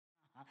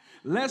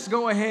Let's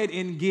go ahead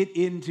and get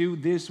into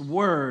this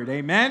word.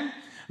 Amen.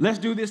 Let's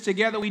do this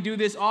together. We do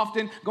this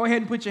often. Go ahead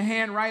and put your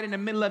hand right in the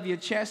middle of your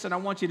chest, and I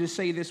want you to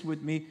say this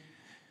with me.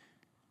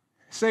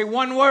 Say,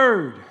 one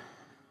word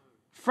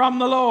from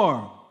the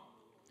Lord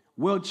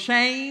will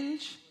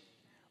change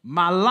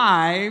my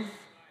life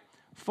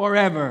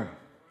forever.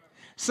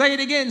 Say it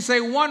again.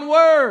 Say, one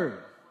word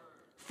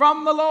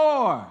from the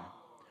Lord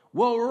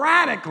will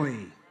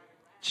radically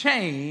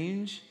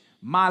change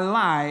my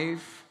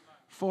life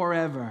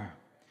forever.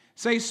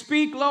 Say,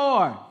 speak,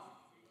 Lord,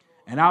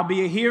 and I'll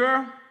be a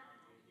hearer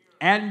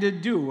and a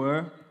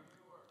doer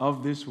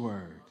of this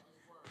word.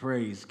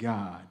 Praise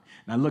God.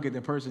 Now look at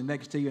the person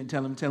next to you and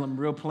tell him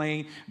real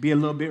plain, be a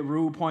little bit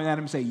rude, point at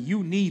him and say,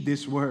 you need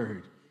this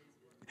word.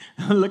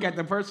 Look at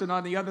the person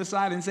on the other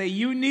side and say,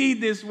 you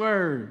need this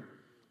word.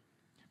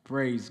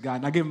 Praise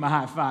God. Now give him a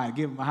high five.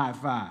 Give him a high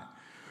five.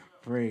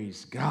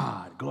 Praise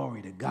God.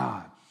 Glory to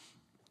God.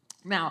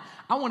 Now,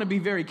 I want to be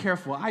very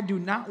careful. I do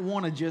not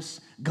want to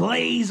just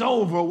glaze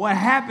over what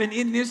happened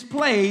in this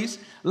place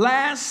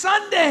last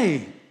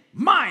Sunday.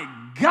 My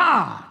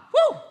God.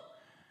 Woo!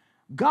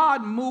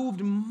 God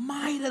moved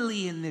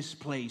mightily in this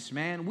place,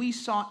 man. We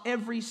saw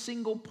every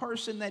single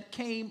person that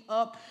came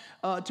up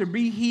to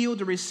be healed,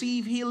 to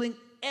receive healing.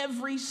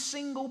 Every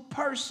single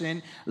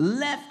person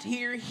left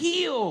here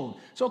healed.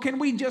 So can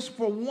we just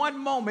for one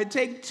moment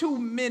take 2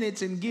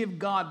 minutes and give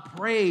God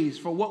praise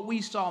for what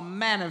we saw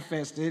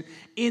manifested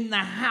in the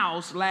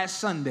house last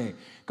Sunday?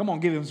 Come on,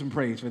 give him some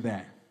praise for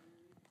that.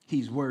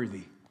 He's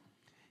worthy.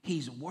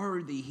 He's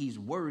worthy, he's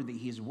worthy,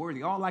 he's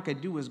worthy. All I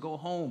could do is go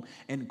home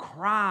and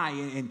cry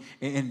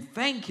and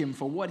thank him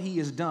for what he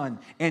has done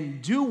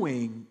and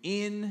doing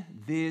in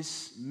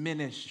this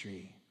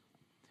ministry.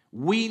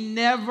 We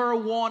never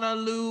want to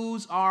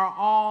lose our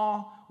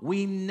awe.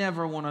 We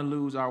never want to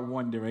lose our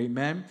wonder,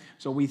 amen?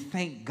 So we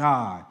thank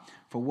God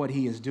for what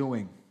he is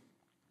doing.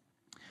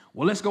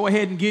 Well, let's go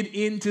ahead and get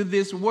into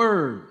this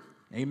word,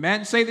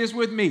 amen? Say this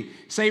with me.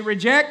 Say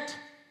reject,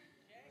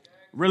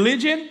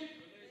 religion,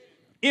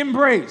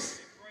 embrace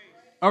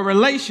a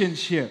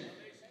relationship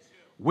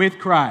with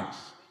Christ.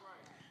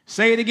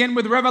 Say it again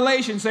with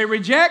revelation. Say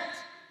reject,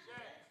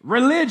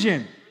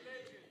 religion,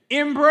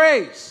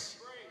 embrace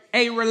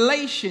a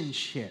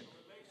relationship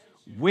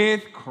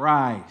with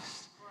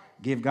Christ.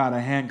 Give God a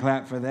hand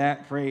clap for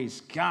that. Praise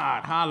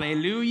God.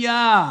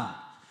 Hallelujah.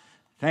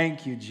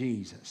 Thank you,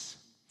 Jesus.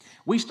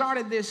 We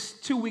started this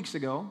 2 weeks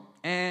ago,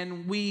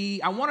 and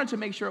I wanted to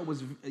make sure it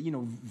was,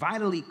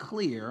 vitally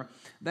clear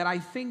that I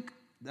think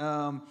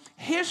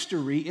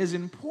history is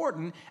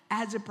important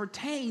as it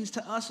pertains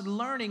to us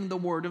learning the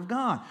Word of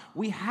God.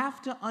 We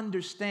have to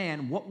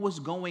understand what was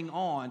going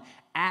on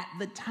at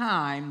the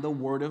time the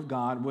Word of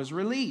God was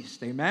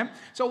released. Amen?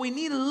 So we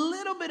need a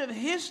little bit of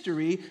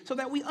history so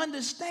that we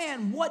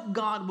understand what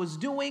God was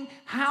doing,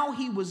 how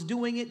he was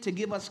doing it, to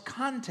give us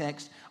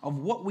context of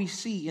what we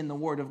see in the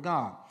Word of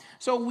God.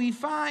 So we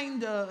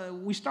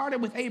started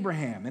with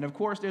Abraham. And of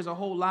course, there's a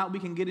whole lot. We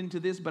can get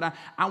into this, but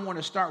I want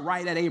to start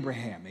right at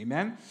Abraham.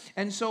 Amen?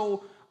 And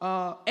so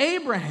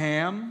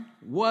Abraham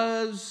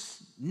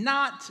was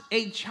not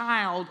a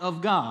child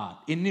of God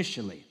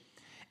initially.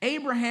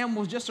 Abraham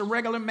was just a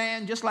regular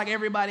man, just like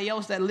everybody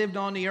else that lived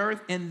on the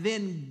earth. And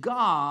then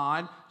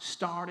God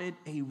started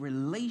a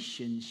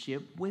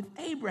relationship with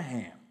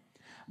Abraham.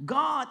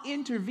 God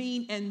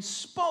intervened and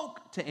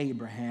spoke to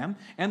Abraham.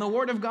 And the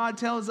Word of God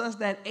tells us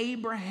that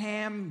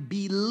Abraham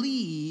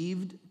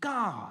believed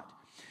God.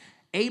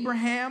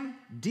 Abraham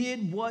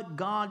did what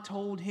God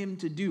told him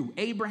to do.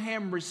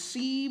 Abraham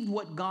received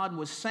what God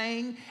was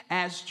saying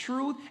as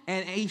truth,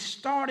 and he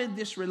started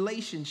this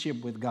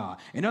relationship with God.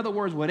 In other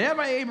words,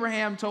 whatever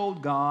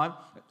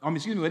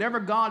whatever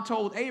God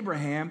told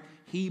Abraham,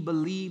 he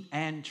believed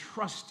and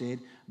trusted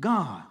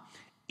God.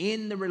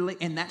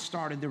 And that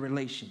started the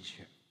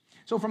relationship.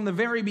 So from the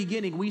very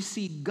beginning, we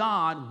see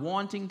God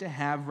wanting to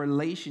have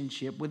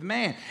relationship with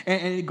man.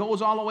 And it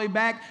goes all the way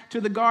back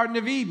to the Garden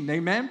of Eden,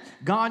 amen?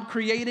 God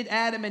created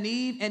Adam and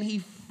Eve, and he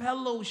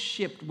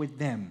fellowshiped with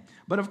them.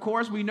 But of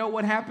course, we know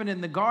what happened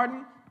in the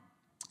garden.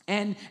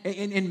 And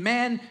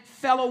man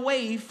fell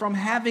away from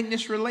having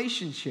this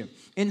relationship.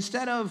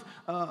 Instead of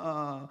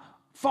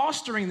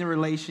fostering the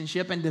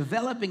relationship and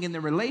developing in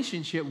the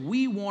relationship,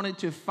 we wanted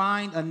to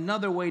find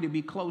another way to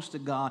be close to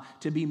God,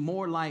 to be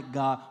more like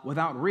God,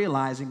 without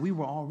realizing we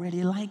were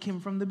already like him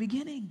from the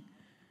beginning.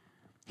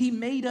 He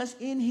made us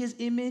in his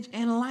image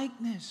and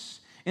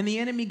likeness. And the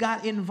enemy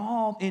got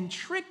involved and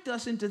tricked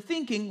us into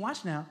thinking,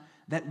 watch now,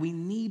 that we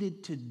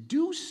needed to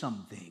do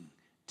something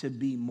to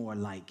be more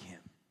like him.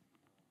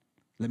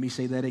 Let me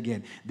say that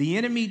again. The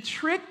enemy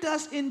tricked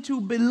us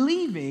into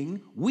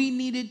believing we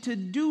needed to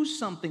do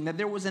something, that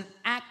there was an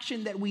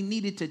action that we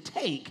needed to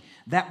take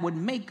that would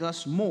make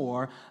us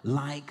more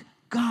like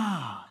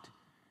God.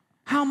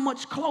 How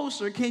much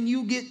closer can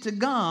you get to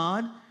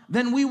God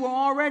than we were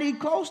already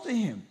close to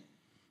him?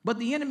 But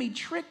the enemy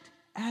tricked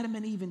Adam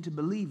and Eve into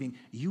believing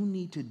you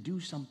need to do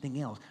something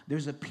else.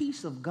 There's a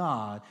piece of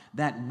God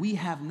that we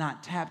have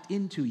not tapped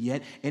into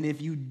yet, and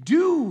if you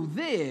do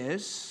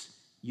this,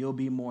 you'll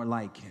be more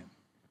like him.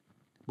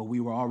 But we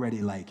were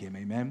already like him,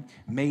 amen?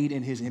 Made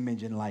in his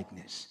image and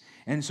likeness.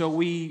 And so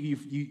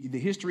the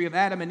history of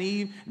Adam and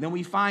Eve, then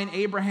we find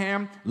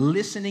Abraham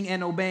listening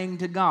and obeying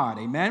to God,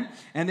 amen?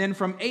 And then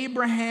from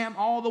Abraham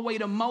all the way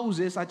to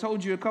Moses, I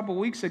told you a couple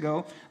weeks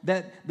ago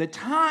that the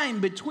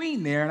time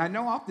between there, and I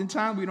know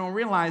oftentimes we don't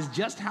realize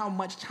just how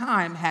much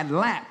time had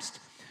lapsed,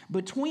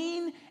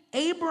 between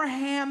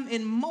Abraham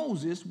and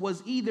Moses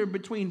was either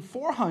between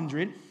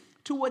 400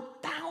 to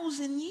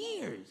 1,000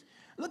 years.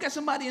 Look at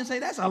somebody and say,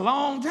 that's a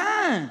long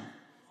time.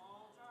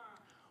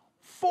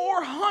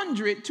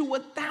 400 to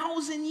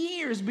 1,000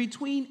 years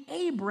between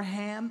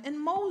Abraham and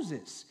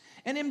Moses.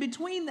 And in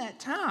between that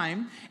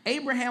time,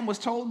 Abraham was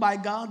told by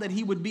God that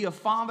he would be a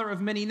father of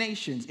many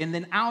nations. And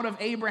then out of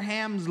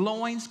Abraham's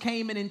loins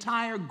came an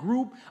entire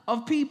group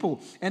of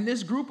people. And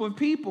this group of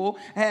people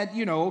had,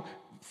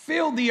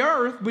 filled the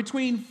earth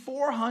between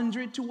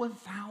 400 to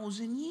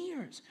 1,000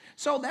 years.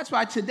 So that's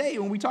why today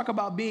when we talk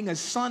about being a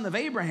son of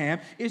Abraham,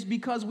 it's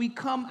because we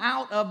come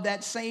out of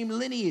that same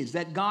lineage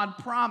that God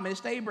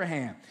promised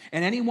Abraham.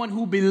 And anyone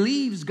who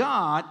believes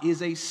God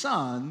is a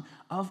son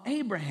of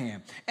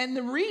Abraham. And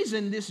the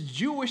reason this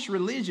Jewish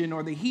religion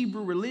or the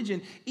Hebrew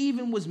religion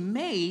even was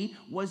made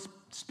was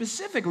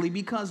specifically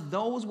because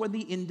those were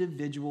the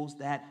individuals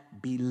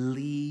that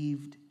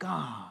believed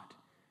God.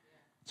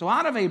 So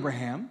out of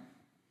Abraham,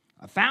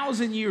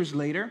 1,000 years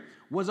later,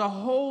 was a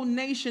whole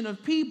nation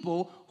of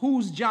people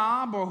whose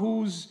job or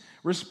whose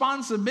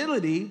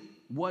responsibility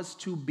was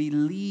to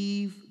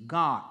believe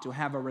God, to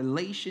have a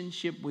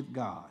relationship with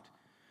God.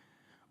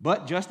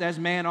 But just as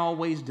man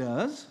always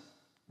does,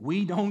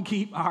 we don't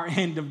keep our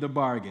end of the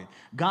bargain.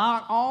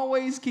 God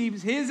always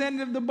keeps his end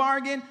of the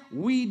bargain.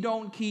 We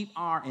don't keep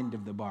our end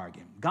of the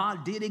bargain.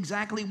 God did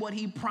exactly what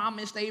he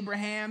promised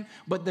Abraham,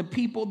 but the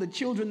people, the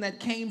children that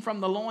came from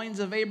the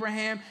loins of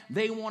Abraham,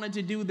 they wanted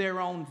to do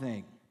their own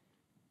thing.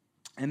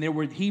 And there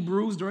were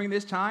Hebrews during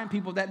this time,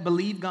 people that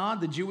believed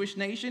God, the Jewish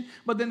nation,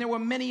 but then there were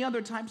many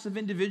other types of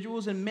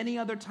individuals and many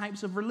other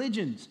types of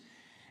religions.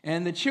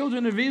 And the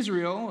children of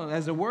Israel,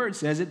 as the word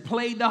says, it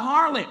played the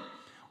harlot.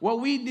 What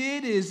we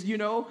did is,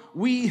 and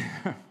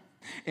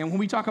when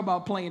we talk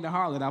about playing the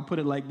harlot, I'll put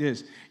it like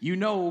this.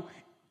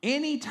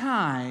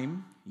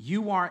 Anytime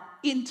you are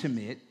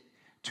intimate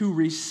to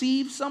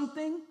receive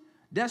something,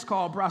 that's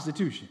called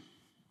prostitution.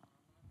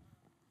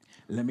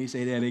 Let me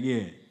say that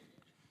again.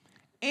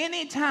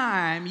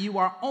 Anytime you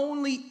are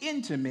only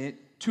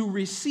intimate to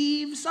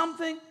receive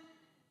something,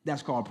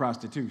 that's called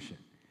prostitution.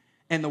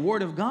 And the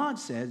word of God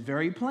says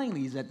very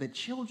plainly is that the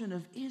children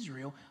of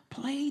Israel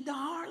played the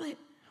harlot.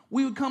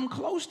 We would come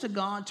close to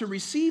God to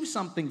receive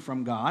something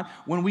from God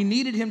when we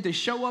needed him to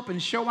show up and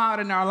show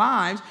out in our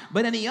lives.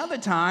 But any other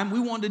time,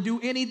 we wanted to do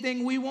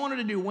anything we wanted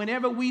to do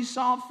whenever we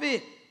saw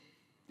fit.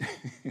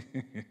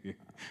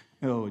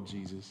 Oh,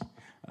 Jesus.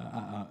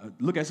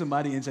 Look at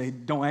somebody and say,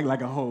 don't act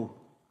like a hoe.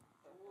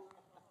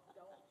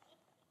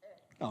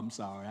 I'm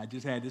sorry. I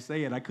just had to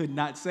say it. I could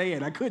not say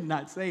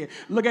it.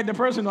 Look at the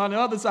person on the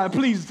other side.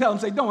 Please tell them,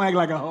 say, don't act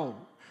like a hoe.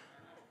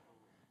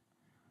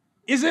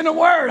 It's in the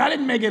word. I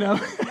didn't make it up.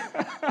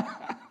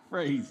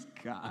 Praise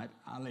God.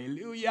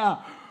 Hallelujah.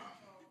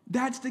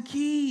 That's the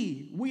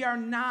key. We are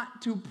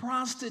not to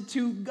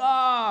prostitute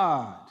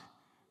God.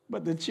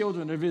 But the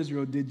children of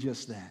Israel did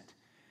just that.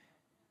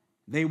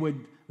 They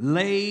would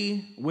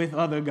lay with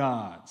other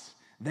gods.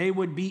 They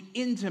would be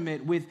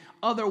intimate with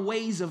other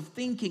ways of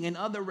thinking and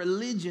other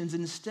religions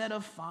instead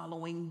of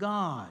following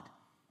God.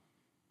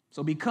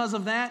 So because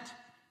of that,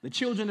 the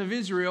children of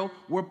Israel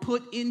were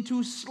put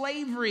into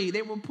slavery.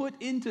 They were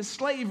put into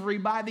slavery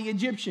by the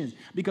Egyptians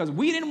because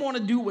we didn't want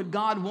to do what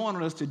God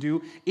wanted us to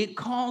do. It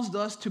caused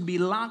us to be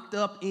locked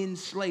up in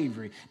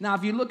slavery. Now,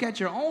 if you look at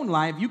your own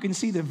life, you can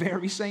see the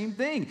very same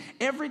thing.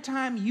 Every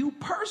time you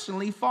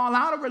personally fall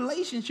out of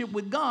relationship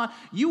with God,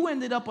 you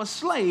ended up a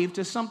slave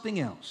to something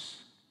else.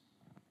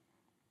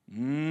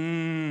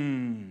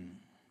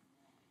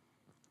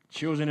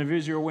 Children of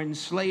Israel were in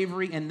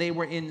slavery, and they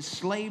were in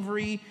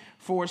slavery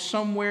for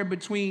somewhere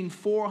between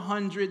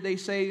 400, they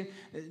say,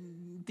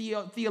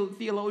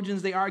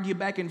 theologians, they argue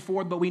back and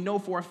forth, but we know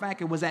for a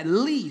fact it was at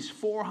least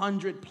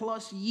 400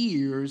 plus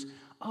years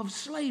of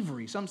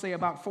slavery. Some say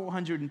about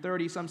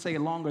 430, some say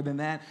longer than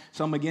that.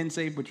 Some again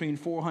say between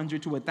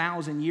 400 to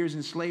 1,000 years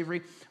in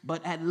slavery,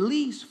 but at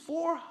least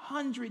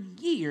 400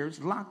 years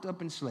locked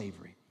up in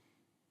slavery.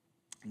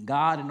 And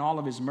God, in all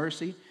of his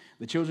mercy,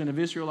 the children of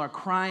Israel are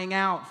crying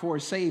out for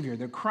a Savior.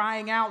 They're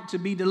crying out to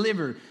be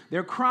delivered.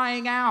 They're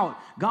crying out,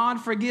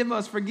 God, forgive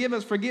us, forgive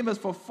us, forgive us.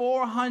 For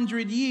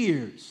 400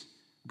 years,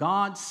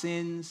 God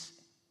sends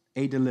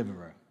a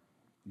deliverer.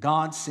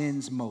 God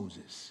sends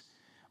Moses.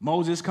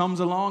 Moses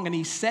comes along and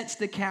he sets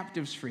the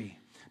captives free.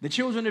 The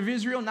children of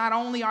Israel, not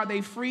only are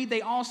they free,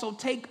 they also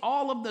take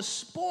all of the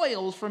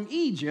spoils from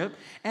Egypt,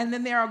 and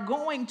then they are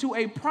going to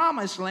a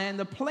promised land,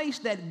 the place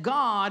that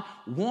God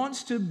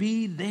wants to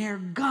be their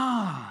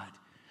God.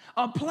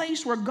 A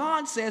place where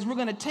God says, we're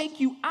going to take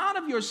you out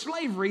of your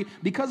slavery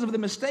because of the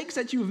mistakes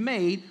that you've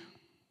made,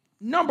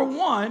 Number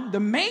one, the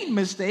main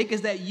mistake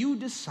is that you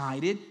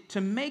decided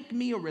to make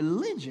me a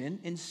religion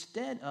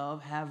instead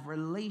of have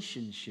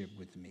relationship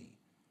with me.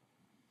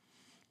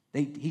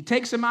 He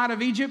takes them out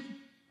of Egypt.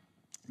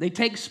 They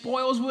take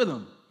spoils with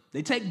them.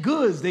 They take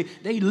goods.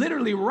 They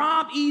literally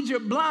rob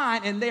Egypt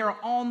blind, and they are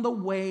on the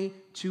way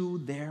to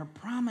their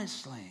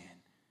promised land.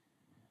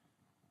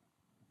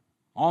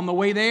 On the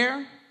way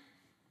there,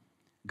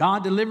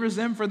 God delivers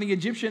them from the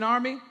Egyptian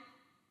army,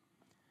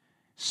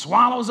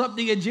 swallows up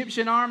the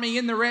Egyptian army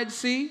in the Red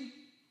Sea.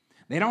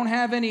 They don't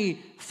have any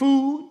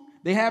food.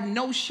 They have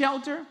no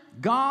shelter.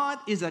 God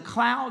is a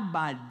cloud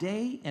by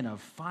day and a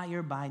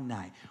fire by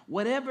night.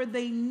 Whatever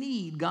they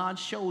need, God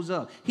shows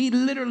up. He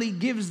literally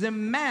gives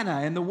them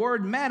manna, and the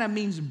word manna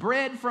means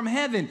bread from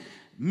heaven.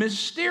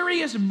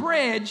 Mysterious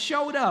bread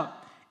showed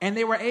up, and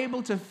they were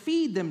able to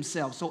feed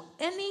themselves. So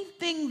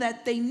anything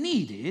that they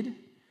needed,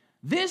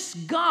 this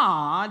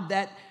God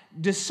that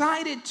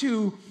decided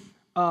to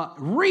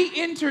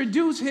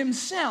reintroduce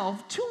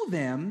himself to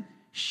them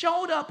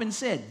showed up and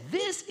said,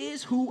 this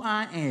is who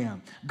I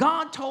am.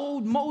 God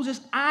told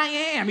Moses, I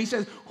am. He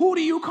says, who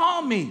do you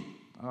call me?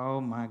 Oh,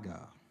 my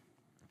God.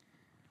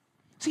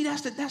 See,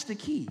 that's the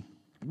key.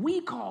 We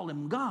call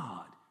him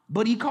God,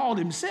 but he called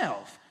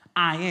himself,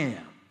 I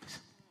am.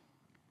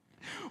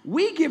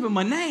 We give him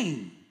a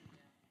name.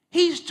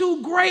 He's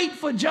too great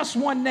for just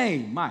one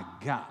name. My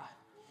God.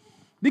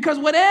 Because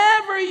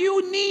whatever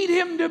you need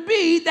him to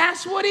be,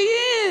 that's what he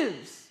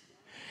is.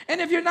 And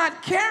if you're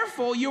not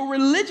careful, you'll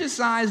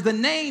religiousize the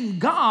name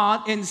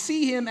God and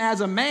see him as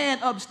a man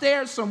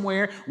upstairs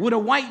somewhere with a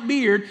white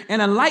beard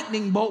and a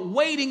lightning bolt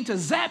waiting to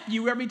zap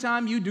you every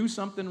time you do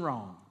something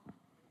wrong.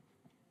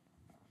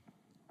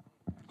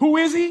 Who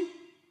is he?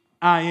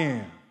 I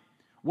am.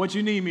 What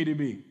you need me to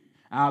be?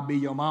 I'll be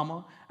your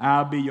mama.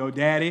 I'll be your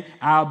daddy.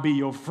 I'll be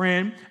your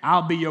friend.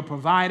 I'll be your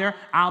provider.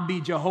 I'll be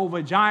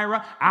Jehovah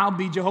Jireh. I'll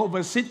be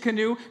Jehovah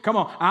Sitkanu. Come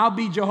on. I'll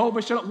be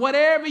Jehovah Shalom.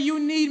 Whatever you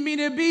need me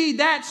to be,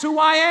 that's who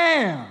I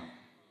am.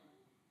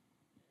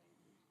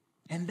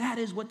 And that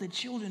is what the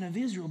children of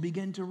Israel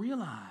begin to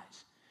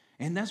realize.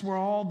 And that's where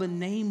all the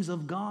names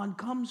of God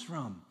comes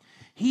from.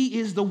 He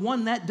is the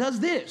one that does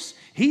this.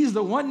 He's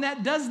the one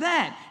that does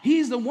that.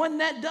 He's the one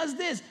that does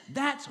this.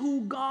 That's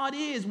who God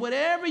is.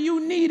 Whatever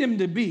you need him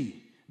to be,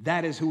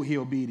 that is who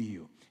he'll be to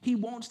you. He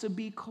wants to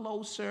be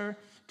closer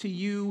to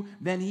you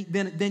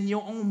than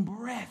your own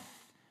breath.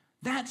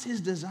 That's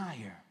his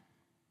desire.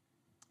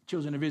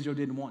 Children of Israel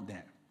didn't want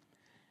that.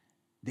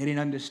 They didn't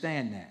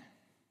understand that.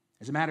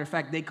 As a matter of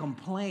fact, they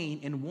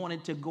complained and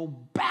wanted to go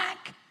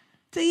back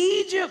to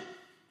Egypt.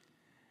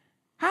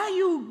 How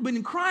you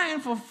been crying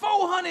for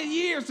 400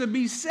 years to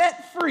be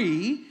set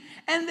free,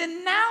 and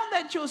then now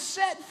that you're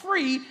set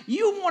free,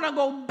 you want to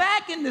go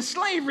back into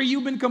slavery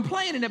you've been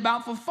complaining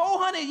about for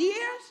 400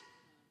 years?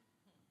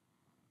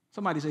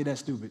 Somebody say that's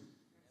stupid.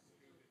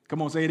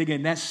 Come on, say it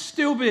again. That's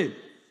stupid.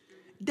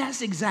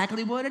 That's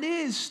exactly what it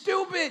is.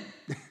 Stupid.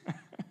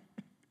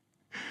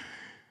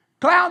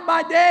 Cloud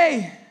by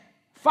day,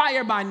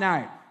 fire by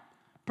night,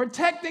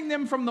 protecting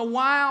them from the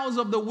wiles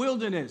of the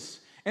wilderness.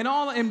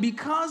 And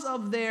because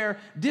of their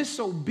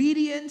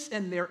disobedience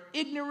and their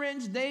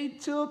ignorance, they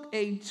took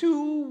a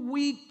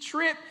 2-week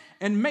trip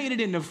and made it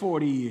into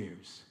 40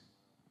 years.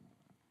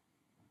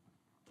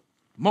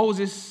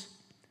 Moses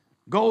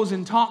goes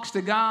and talks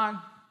to God.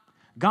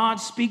 God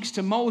speaks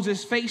to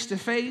Moses face to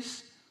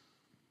face.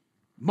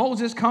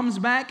 Moses comes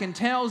back and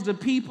tells the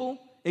people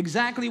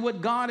exactly what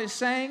God is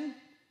saying.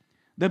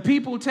 The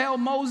people tell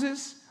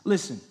Moses,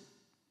 listen,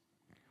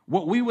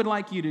 what we would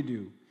like you to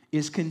do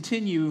is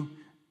continue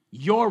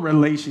your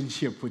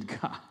relationship with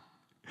God.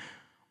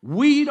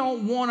 We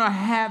don't want to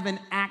have an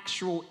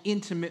actual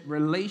intimate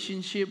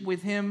relationship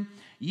with him.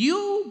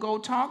 You go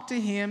talk to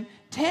him,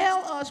 tell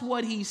us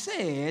what he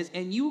says,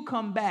 and you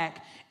come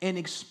back and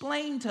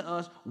explain to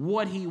us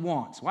what he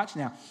wants. Watch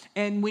now.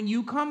 And when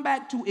you come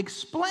back to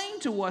explain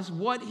to us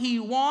what he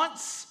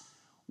wants,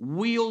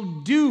 we'll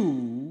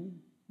do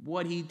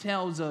what he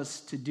tells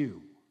us to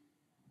do.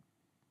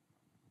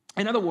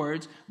 In other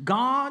words,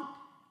 God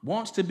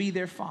wants to be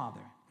their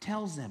father.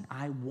 Tells them,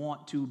 I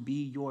want to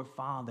be your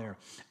father.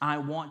 I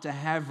want to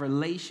have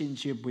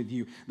relationship with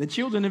you. The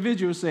children of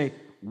Israel say,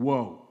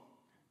 whoa,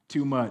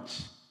 too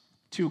much,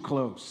 too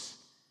close.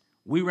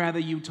 We rather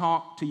you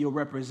talk to your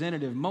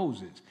representative,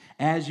 Moses.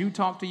 As you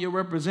talk to your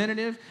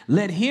representative,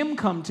 let him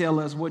come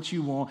tell us what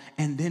you want,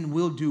 and then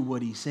we'll do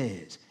what he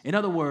says. In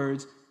other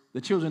words,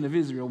 the children of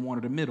Israel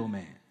wanted a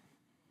middleman.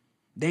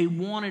 They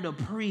wanted a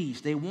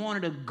priest. They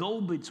wanted a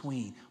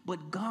go-between.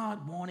 But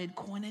God wanted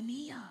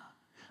koinonia.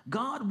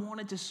 God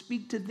wanted to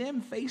speak to them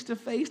face to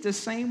face the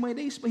same way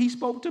he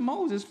spoke to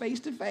Moses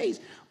face to face.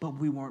 But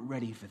we weren't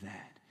ready for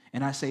that.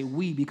 And I say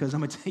we because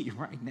I'm going to tell you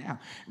right now,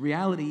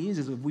 reality is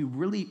if we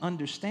really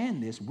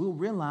understand this, we'll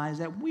realize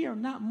that we are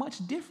not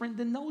much different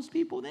than those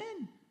people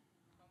then.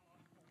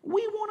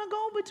 We want to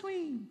go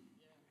between.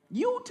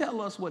 You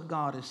tell us what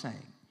God is saying.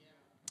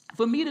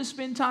 For me to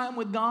spend time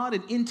with God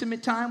and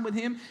intimate time with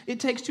him, it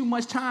takes too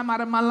much time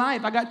out of my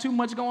life. I got too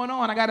much going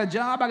on. I got a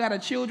job, I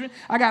got children,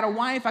 I got a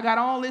wife, I got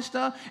all this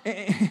stuff.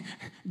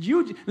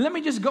 Let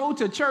me just go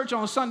to church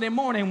on Sunday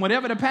morning.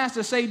 Whatever the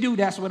pastor say do,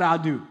 that's what I'll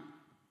do.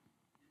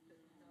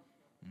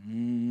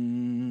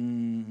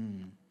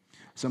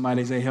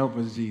 Somebody say, help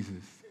us,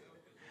 Jesus.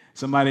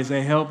 Somebody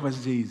say, help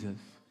us, Jesus.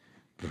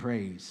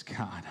 Praise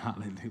God.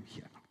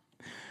 Hallelujah.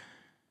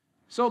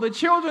 So the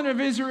children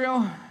of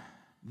Israel,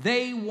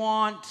 they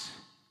want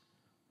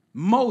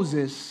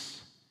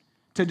Moses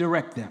to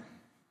direct them.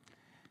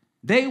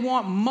 They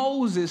want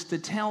Moses to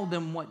tell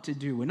them what to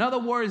do. In other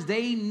words,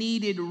 they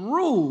needed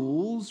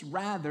rules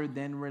rather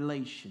than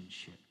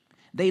relationship.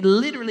 They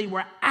literally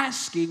were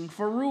asking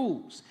for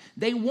rules.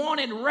 They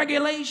wanted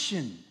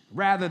regulation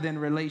rather than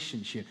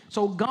relationship.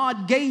 So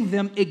God gave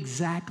them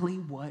exactly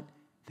what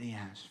they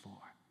asked for.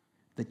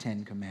 The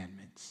 10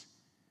 Commandments.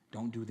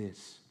 Don't do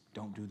this.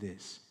 Don't do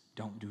this.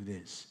 Don't do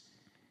this.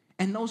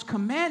 And those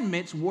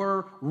commandments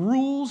were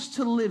rules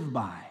to live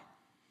by.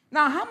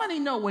 Now, how many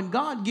know when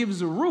God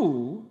gives a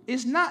rule,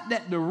 it's not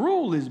that the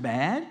rule is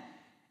bad.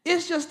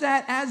 It's just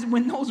that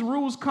when those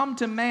rules come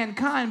to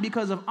mankind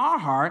because of our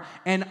heart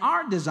and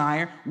our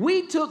desire,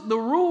 we took the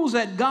rules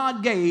that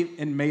God gave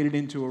and made it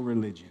into a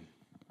religion.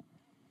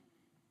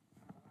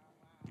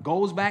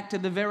 Goes back to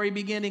the very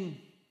beginning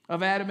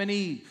of Adam and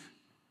Eve.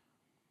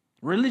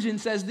 Religion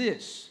says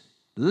this: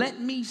 let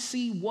me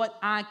see what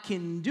I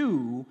can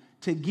do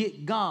to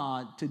get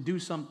God to do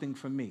something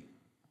for me.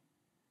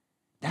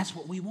 That's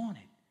what we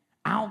wanted.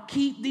 I'll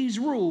keep these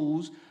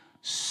rules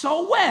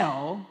so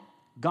well,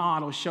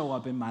 God will show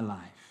up in my life.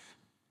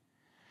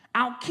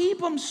 I'll keep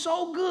them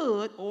so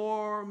good,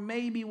 or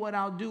maybe what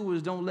I'll do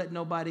is don't let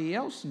nobody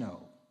else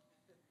know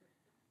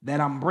that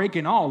I'm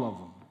breaking all of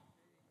them.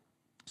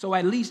 So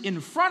at least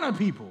in front of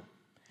people,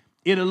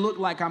 it'll look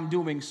like I'm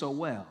doing so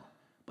well.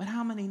 But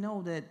how many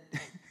know that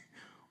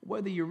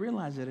whether you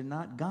realize it or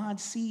not, God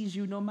sees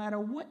you no matter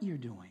what you're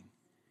doing?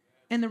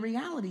 And the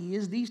reality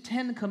is these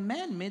 10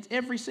 commandments,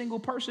 every single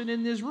person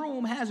in this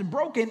room has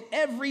broken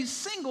every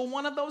single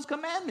one of those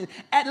commandments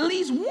at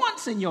least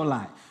once in your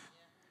life.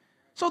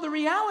 So the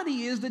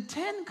reality is the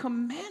 10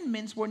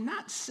 commandments were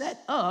not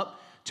set up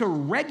to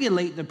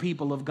regulate the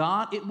people of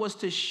God. It was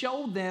to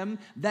show them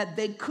that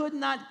they could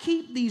not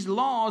keep these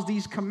laws,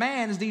 these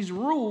commands, these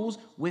rules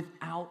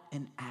without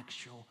an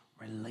actual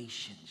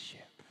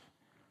relationship.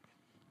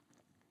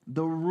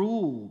 The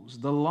rules,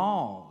 the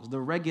laws, the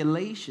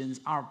regulations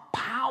are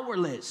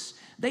powerless.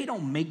 They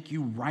don't make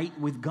you right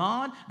with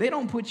God. They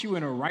don't put you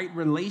in a right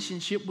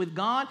relationship with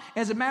God.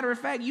 As a matter of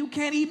fact, you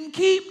can't even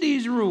keep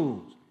these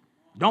rules.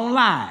 Don't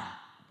lie.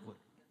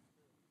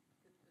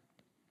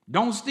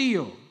 Don't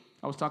steal.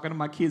 I was talking to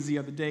my kids the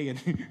other day,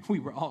 and we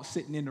were all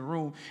sitting in the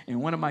room,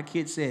 and one of my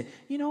kids said,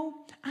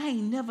 I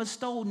ain't never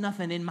stole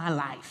nothing in my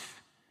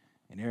life.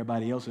 And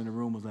everybody else in the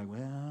room was like,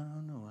 well, I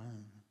don't know.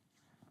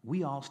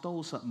 We all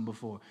stole something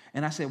before.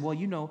 And I said, well,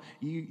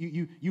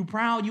 you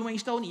proud you ain't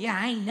stolen? Yeah,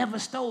 I ain't never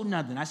stole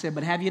nothing. I said,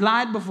 but have you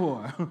lied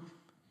before?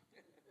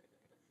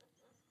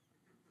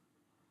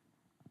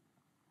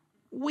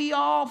 We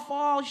all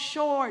fall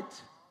short.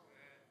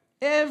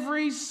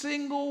 Every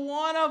single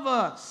one of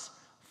us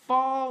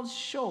falls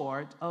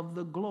short of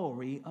the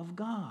glory of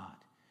God.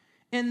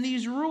 And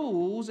these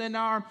rules and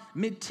our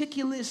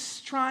meticulous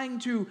trying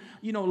to,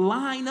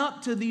 line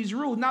up to these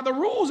rules. Now, the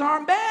rules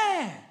aren't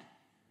bad.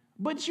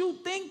 But you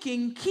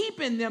thinking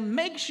keeping them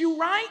makes you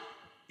right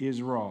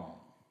is wrong.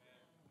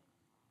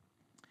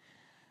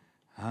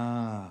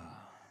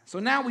 So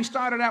now we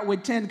started out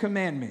with 10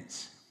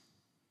 commandments.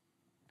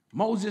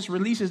 Moses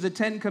releases the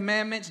 10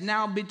 commandments.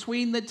 Now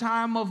between the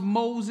time of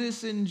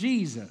Moses and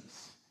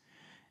Jesus,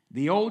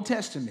 the Old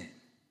Testament,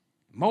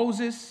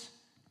 Moses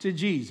to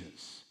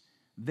Jesus,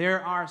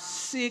 there are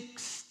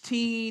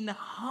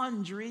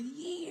 1,600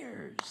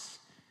 years.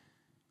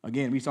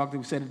 Again, we said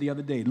it the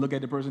other day. Look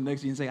at the person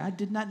next to you and say, I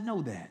did not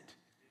know that.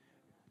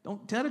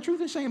 Don't tell the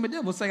truth and shame the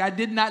devil. Say, I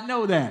did not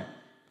know that.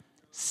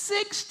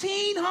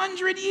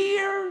 1,600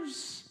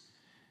 years.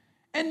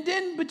 And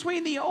then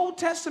between the Old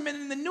Testament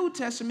and the New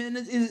Testament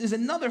is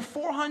another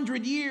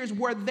 400 years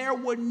where there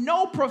were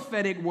no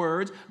prophetic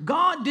words.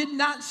 God did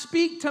not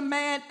speak to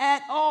man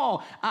at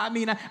all. I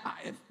mean,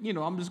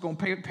 I'm just going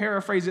to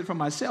paraphrase it for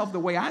myself the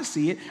way I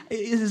see it.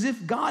 It's as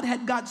if God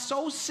had got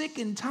so sick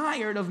and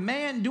tired of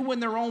man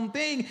doing their own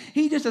thing,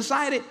 he just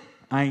decided,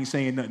 I ain't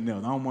saying nothing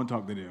else. I don't want to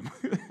talk to them.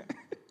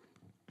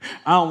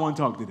 I don't want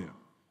to talk to them.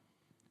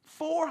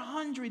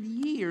 400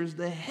 years,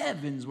 the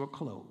heavens were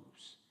closed.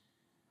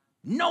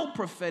 No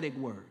prophetic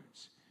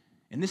words.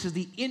 And this is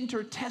the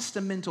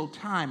intertestamental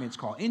time, it's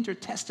called.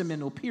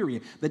 Intertestamental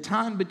period. The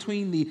time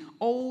between the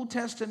Old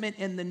Testament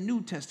and the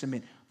New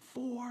Testament.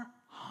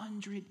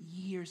 400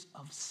 years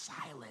of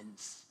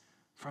silence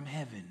from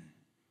heaven.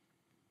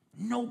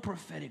 No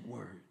prophetic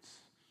words.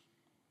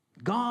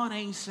 God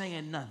ain't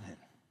saying nothing.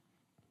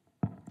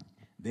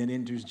 Then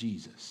enters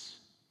Jesus.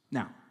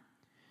 Now,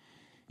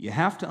 you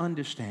have to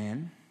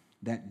understand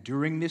that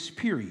during this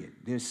period,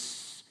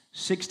 this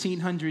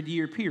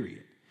 1,600-year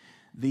period,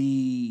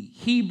 the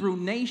Hebrew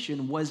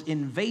nation was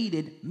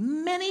invaded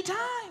many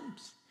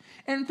times.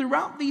 And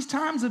throughout these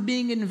times of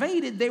being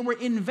invaded, they were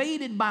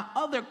invaded by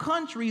other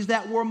countries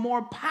that were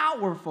more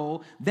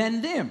powerful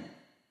than them.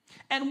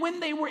 And when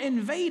they were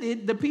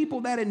invaded, the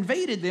people that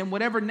invaded them,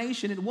 whatever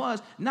nation it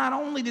was, not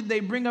only did they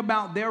bring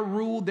about their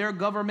rule, their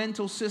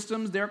governmental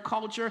systems, their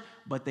culture,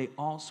 but they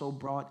also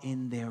brought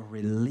in their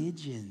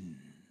religions.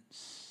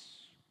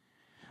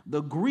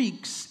 The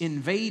Greeks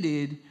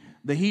invaded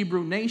the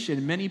Hebrew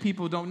nation. Many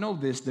people don't know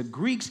this. The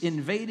Greeks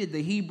invaded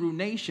the Hebrew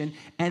nation,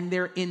 and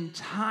their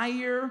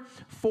entire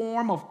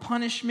form of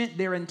punishment,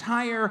 their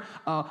entire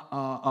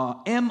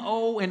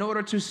MO in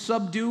order to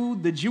subdue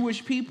the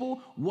Jewish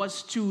people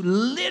was to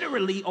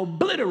literally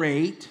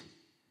obliterate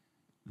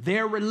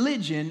their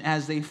religion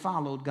as they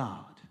followed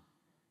God.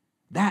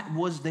 That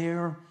was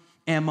their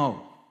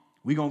MO.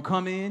 We're going to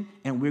come in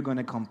and we're going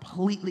to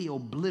completely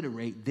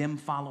obliterate them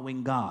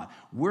following God.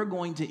 We're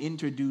going to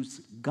introduce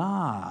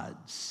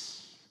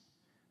gods.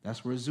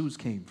 That's where Zeus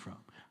came from.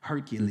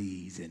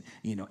 Hercules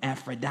and,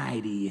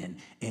 Aphrodite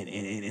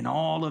and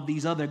all of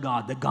these other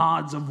gods, the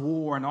gods of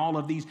war and all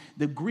of these.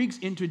 The Greeks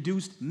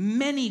introduced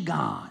many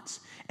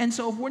gods. And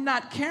so if we're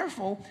not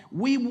careful,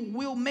 we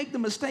will make the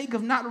mistake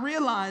of not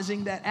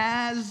realizing that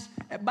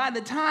by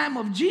the time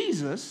of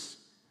Jesus,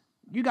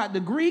 you got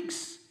the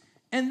Greeks,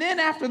 and then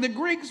after the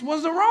Greeks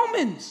was the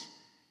Romans.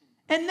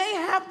 And they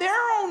have their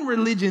own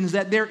religions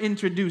that they're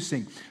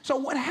introducing. So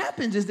what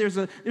happens is there's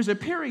a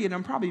period,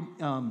 I'm probably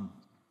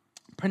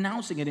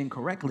pronouncing it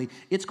incorrectly.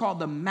 It's called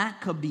the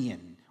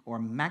Maccabean or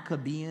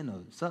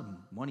something.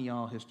 One of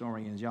y'all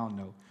historians, y'all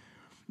know.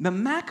 The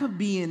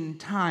Maccabean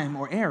time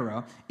or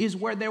era is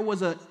where there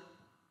was a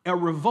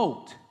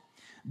revolt.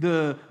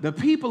 The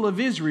people of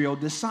Israel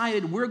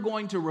decided we're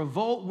going to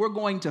revolt, we're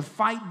going to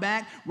fight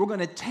back, we're going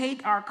to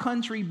take our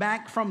country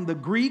back from the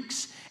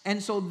Greeks.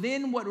 And so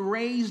then what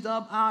raised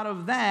up out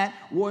of that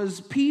was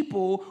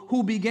people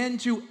who began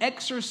to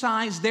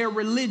exercise their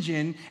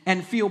religion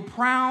and feel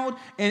proud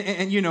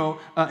and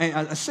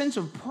a sense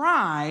of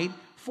pride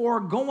for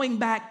going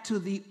back to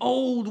the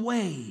old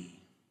way.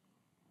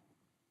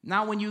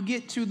 Now, when you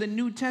get to the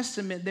New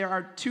Testament, there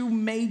are two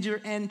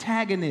major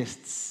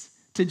antagonists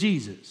to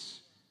Jesus.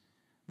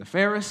 The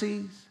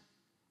Pharisees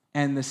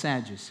and the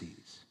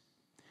Sadducees.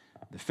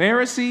 The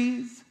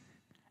Pharisees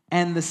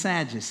and the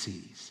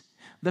Sadducees.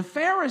 The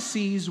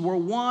Pharisees were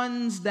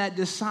ones that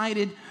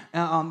decided,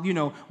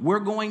 we're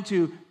going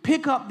to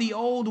pick up the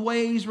old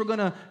ways. We're going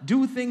to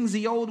do things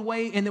the old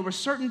way. And there were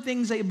certain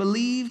things they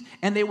believed,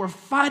 and they were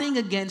fighting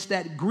against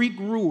that Greek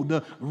rule,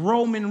 the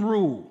Roman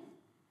rule.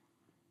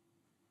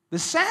 The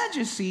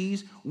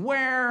Sadducees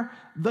were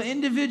the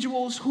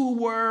individuals who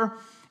were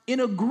in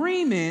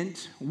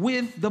agreement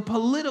with the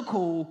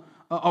political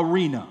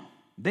arena.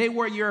 They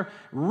were your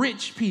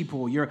rich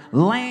people, your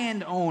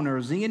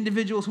landowners, the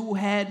individuals who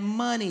had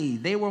money.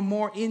 They were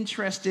more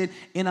interested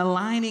in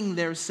aligning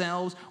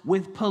themselves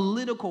with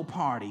political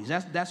parties.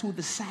 That's who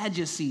the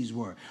Sadducees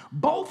were.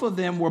 Both of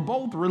them were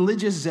both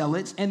religious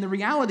zealots, and the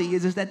reality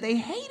is that they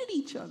hated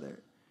each other.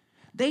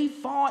 They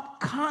fought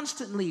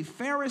constantly,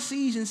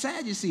 Pharisees and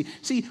Sadducees.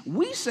 See,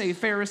 we say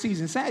Pharisees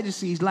and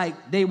Sadducees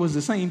like they was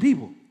the same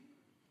people.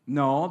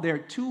 No, they're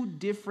two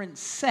different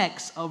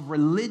sects of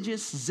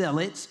religious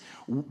zealots,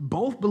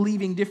 both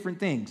believing different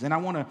things. And I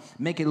want to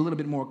make it a little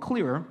bit more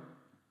clearer.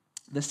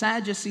 The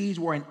Sadducees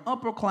were an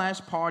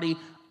upper-class party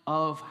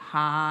of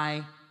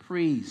high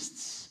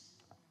priests.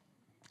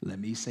 Let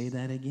me say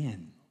that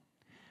again.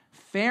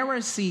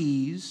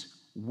 Pharisees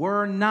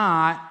were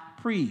not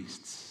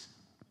priests.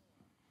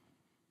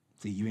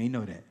 See, you ain't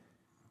know that.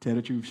 Tell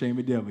the truth, shame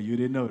the devil. You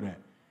didn't know that.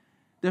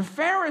 The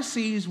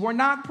Pharisees were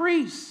not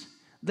priests.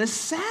 The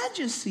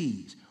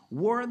Sadducees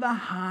were the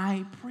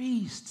high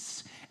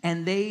priests,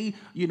 and they,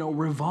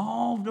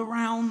 revolved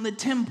around the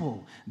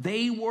temple.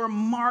 They were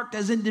marked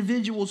as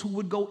individuals who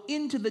would go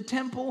into the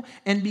temple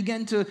and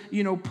begin to,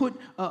 put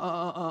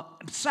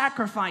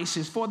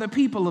sacrifices for the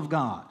people of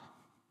God.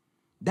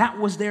 That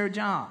was their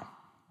job.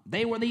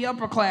 They were the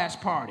upper class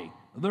party,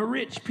 the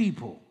rich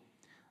people,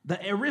 the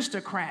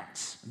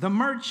aristocrats, the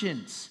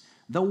merchants,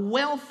 the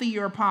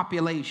wealthier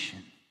population.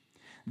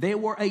 They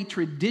were a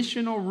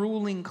traditional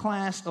ruling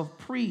class of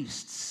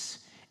priests.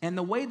 And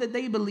the way that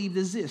they believed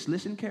is this,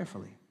 listen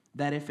carefully,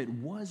 that if it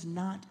was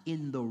not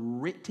in the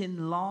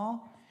written law,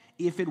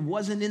 if it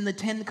wasn't in the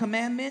 10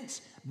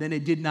 Commandments, then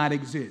it did not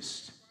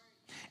exist.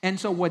 And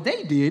so what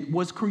they did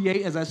was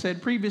create, as I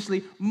said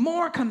previously,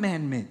 more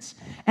commandments.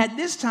 At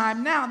this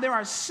time now, there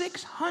are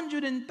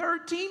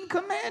 613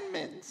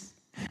 commandments.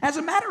 As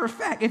a matter of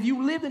fact, if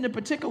you lived in a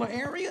particular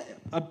area,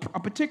 a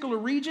particular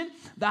region,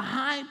 the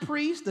high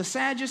priest, the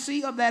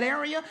Sadducee of that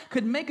area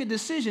could make a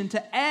decision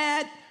to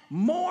add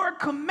more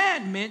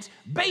commandments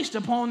based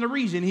upon the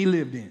region he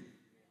lived in.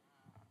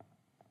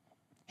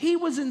 He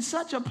was in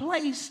such a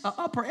place, an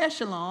upper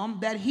echelon,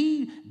 that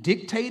he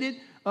dictated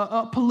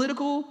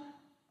political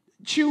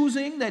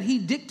choosing, that he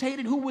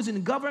dictated who was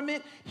in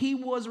government. He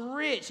was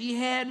rich. He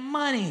had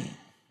money.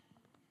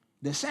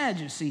 The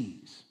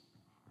Sadducees.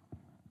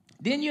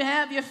 Then you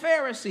have your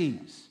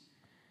Pharisees.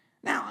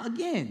 Now,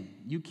 again,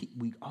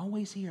 we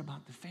always hear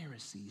about the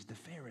Pharisees, the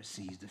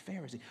Pharisees, the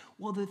Pharisees.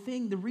 Well, the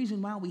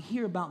reason why we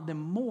hear about them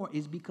more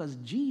is because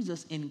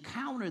Jesus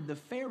encountered the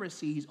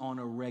Pharisees on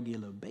a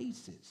regular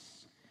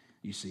basis.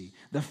 You see,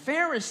 the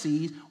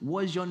Pharisees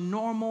was your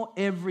normal,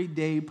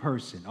 everyday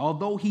person.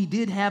 Although he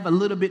did have a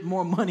little bit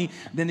more money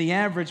than the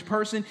average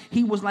person,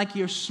 he was like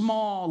your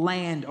small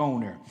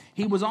landowner.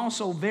 He was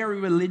also very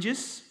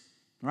religious,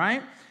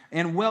 right?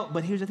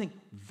 But here's the thing,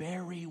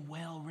 very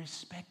well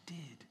respected.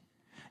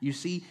 You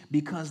see,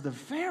 because the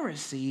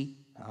Pharisee,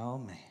 oh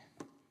man,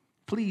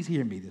 please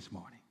hear me this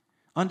morning.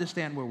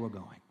 Understand where we're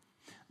going.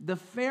 The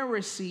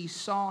Pharisee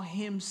saw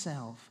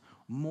himself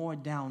more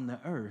down to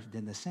earth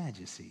than the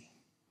Sadducee.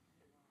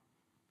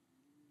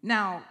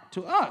 Now,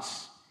 to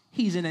us,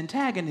 he's an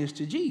antagonist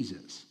to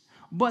Jesus.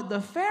 But the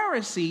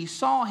Pharisee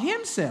saw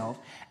himself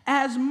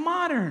as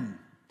modern,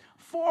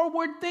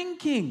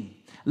 forward-thinking,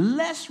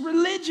 less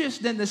religious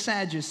than the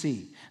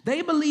Sadducee.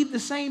 They believed the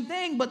same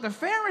thing, but the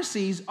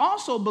Pharisees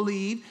also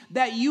believed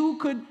that you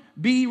could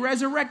be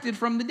resurrected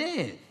from the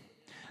dead.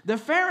 The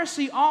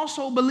Pharisee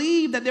also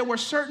believed that there were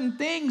certain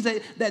things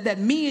that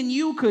me and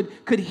you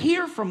could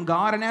hear from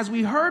God, and as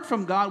we heard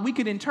from God, we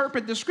could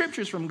interpret the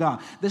scriptures from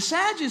God. The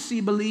Sadducee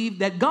believed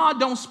that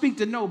God don't speak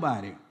to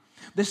nobody.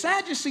 The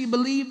Sadducee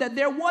believed that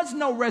there was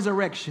no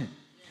resurrection.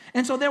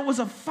 And so there was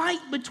a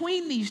fight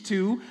between these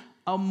two,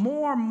 a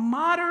more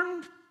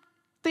modern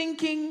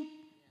thinking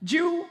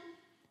Jew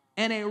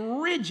and a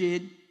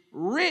rigid,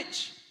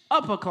 rich,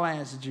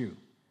 upper-class Jew.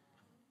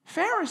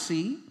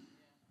 Pharisee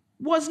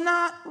was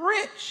not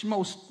rich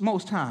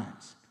most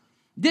times,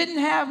 didn't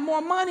have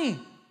more money.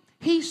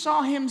 He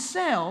saw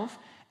himself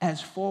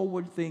as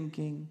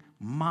forward-thinking,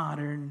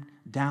 modern,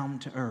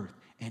 down-to-earth,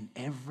 and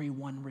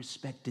everyone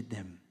respected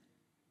them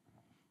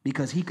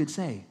because he could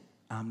say,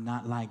 I'm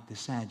not like the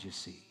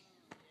Sadducee.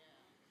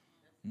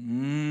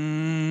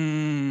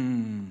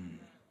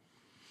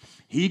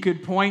 He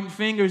could point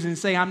fingers and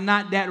say, I'm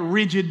not that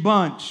rigid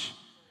bunch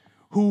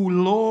who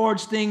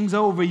lords things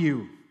over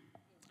you.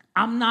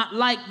 I'm not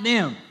like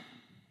them.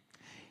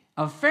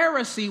 A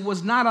Pharisee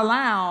was not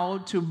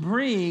allowed to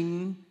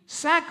bring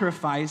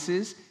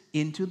sacrifices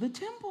into the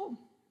temple.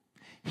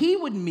 He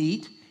would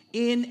meet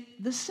in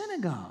the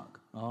synagogue.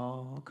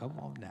 Oh, come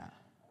on now.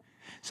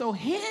 So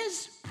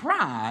his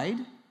pride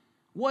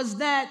was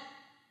that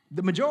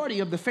the majority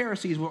of the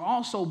Pharisees were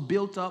also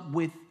built up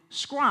with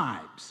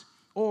scribes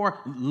or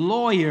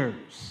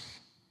lawyers.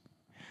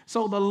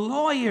 So the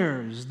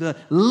lawyers, the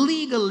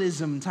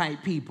legalism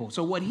type people.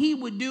 So what he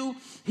would do,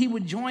 he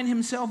would join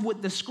himself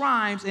with the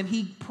scribes, and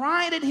he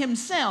prided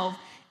himself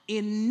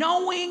in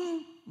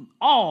knowing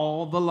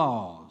all the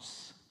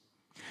laws.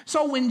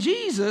 So when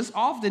Jesus,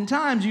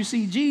 oftentimes you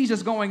see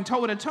Jesus going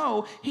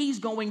toe-to-toe, he's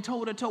going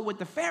toe-to-toe with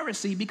the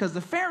Pharisee because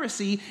the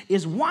Pharisee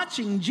is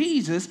watching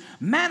Jesus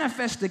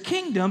manifest the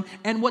kingdom,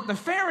 and what the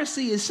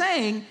Pharisee is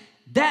saying,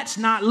 that's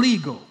not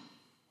legal.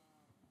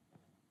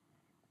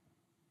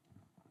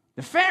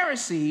 The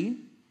Pharisee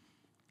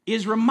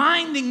is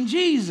reminding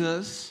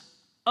Jesus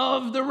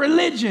of the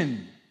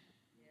religion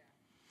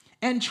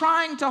and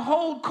trying to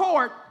hold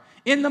court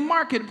in the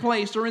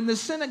marketplace or in the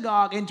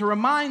synagogue and to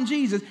remind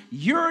Jesus,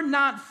 you're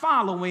not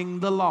following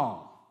the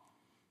law.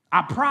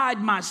 I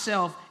pride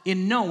myself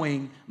in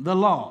knowing the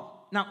law.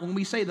 Now, when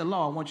we say the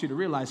law, I want you to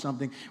realize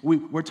something.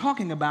 We're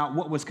talking about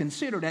what was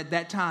considered at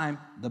that time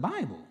the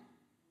Bible.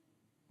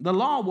 The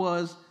law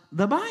was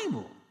the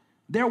Bible.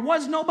 There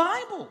was no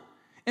Bible.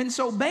 And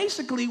so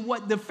basically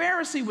what the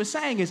Pharisee was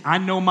saying is, I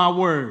know my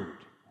word.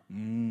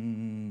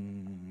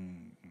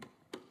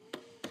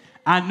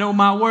 I know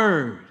my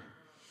word.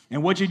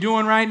 And what you're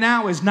doing right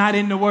now is not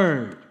in the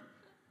word.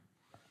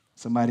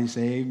 Somebody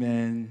say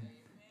amen.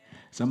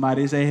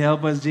 Somebody say,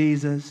 help us,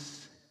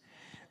 Jesus.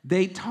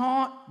 They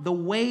taught the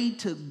way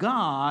to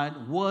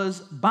God was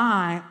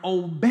by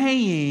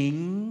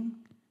obeying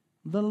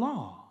the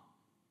law.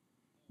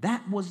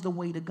 That was the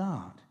way to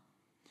God.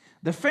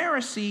 The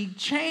Pharisee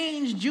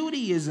changed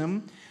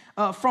Judaism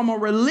from a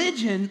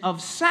religion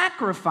of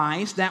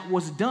sacrifice that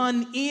was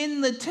done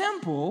in the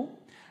temple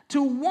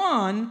to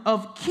one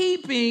of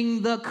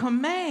keeping the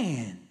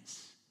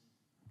commands.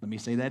 Let me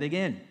say that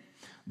again.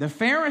 The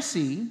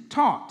Pharisee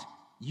taught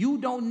you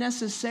don't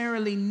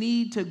necessarily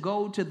need to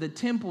go to the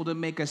temple to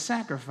make a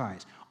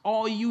sacrifice.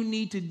 All you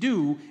need to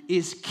do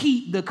is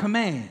keep the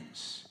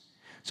commands.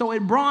 So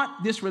it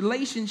brought this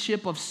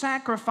relationship of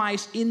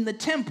sacrifice in the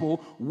temple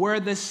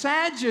where the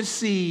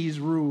Sadducees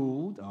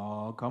ruled.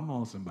 Oh, come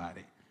on,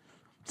 somebody.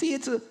 See,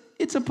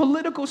 it's a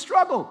political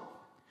struggle.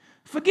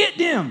 Forget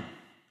them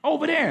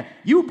over there.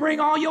 You bring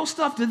all your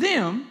stuff to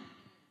them,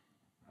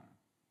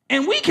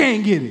 and we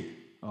can't get it.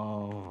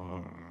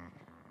 Oh.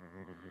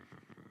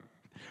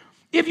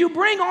 If you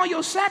bring all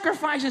your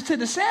sacrifices to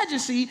the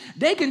Sadducee,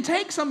 they can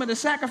take some of the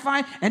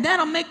sacrifice, and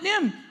that'll make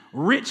them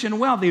rich and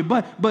wealthy.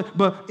 But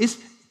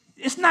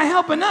it's not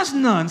helping us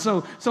none.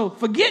 So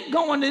forget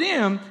going to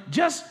them.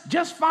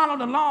 Just follow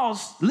the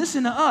laws.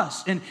 Listen to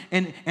us,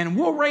 and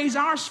we'll raise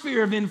our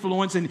sphere of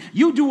influence, and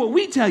you do what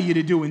we tell you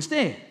to do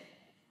instead.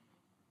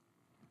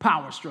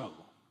 Power struggle.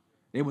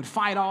 They would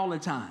fight all the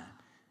time,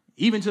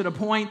 even to the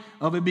point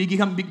of it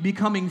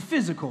becoming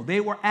physical. They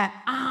were at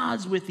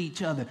odds with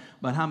each other.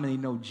 But how many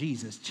know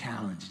Jesus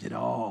challenged it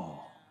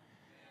all?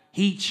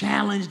 He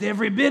challenged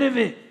every bit of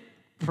it.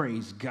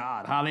 Praise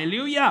God.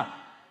 Hallelujah.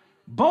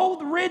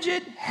 Both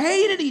rigid,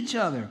 hated each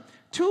other.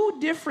 Two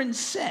different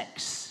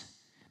sects.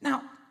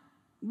 Now,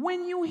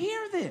 when you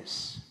hear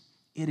this,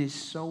 it is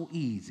so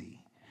easy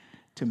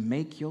to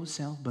make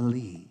yourself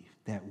believe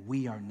that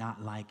we are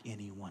not like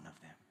any one of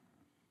them.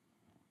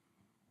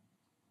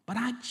 But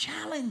I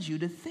challenge you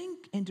to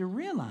think and to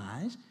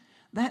realize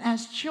that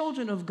as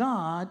children of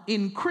God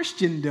in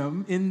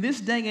Christendom in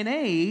this day and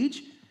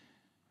age,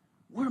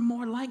 we're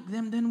more like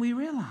them than we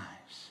realize.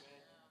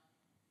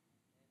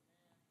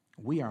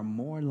 We are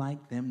more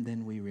like them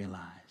than we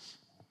realize.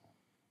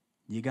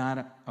 You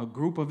got a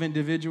group of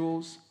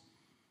individuals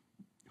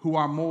who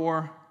are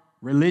more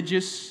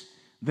religious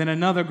than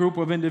another group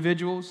of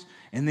individuals,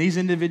 and these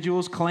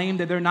individuals claim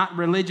that they're not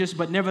religious,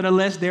 but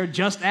nevertheless, they're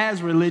just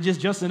as religious,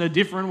 just in a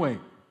different way.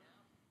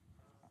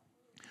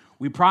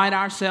 We pride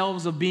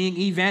ourselves of being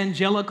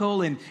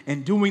evangelical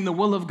and doing the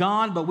will of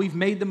God, but we've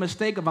made the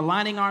mistake of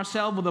aligning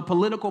ourselves with a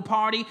political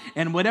party,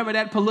 and whatever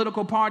that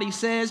political party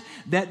says,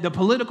 that the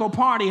political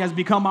party has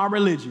become our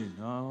religion.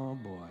 Oh,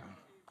 boy.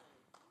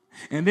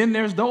 And then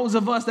there's those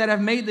of us that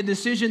have made the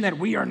decision that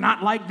we are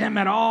not like them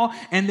at all,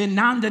 and then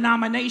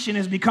non-denomination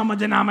has become a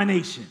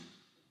denomination.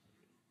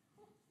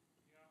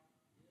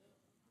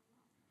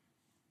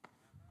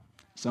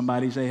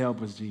 Somebody say,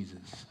 help us,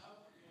 Jesus.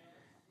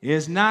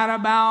 It's not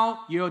about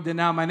your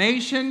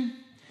denomination.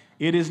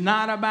 It is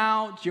not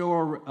about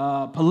your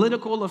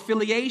political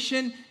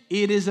affiliation.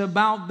 It is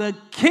about the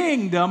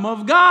kingdom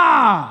of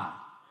God.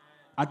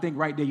 I think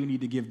right there you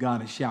need to give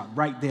God a shout.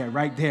 Right there,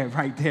 right there,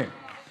 right there.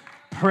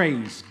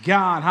 Praise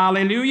God.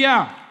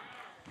 Hallelujah.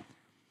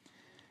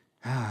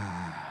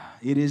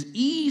 It is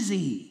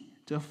easy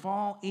to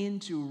fall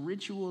into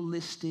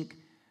ritualistic,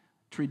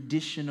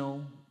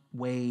 traditional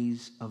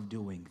ways of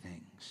doing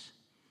things.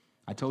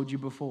 I told you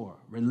before,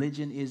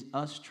 religion is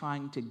us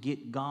trying to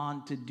get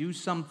God to do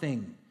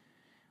something.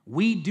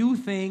 We do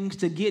things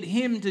to get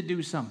him to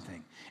do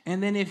something.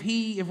 And then if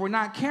we're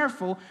not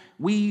careful,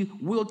 we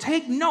will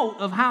take note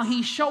of how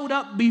he showed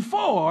up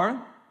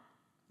before,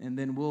 and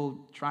then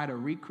we'll try to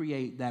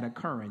recreate that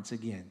occurrence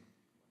again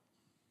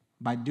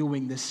by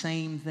doing the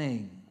same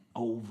thing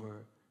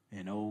over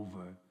and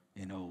over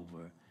and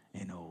over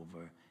and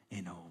over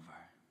and over,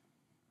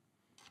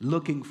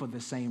 looking for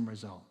the same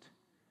result.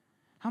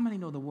 How many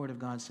know the Word of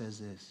God says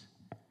this?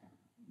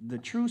 The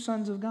true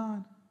sons of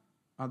God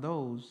are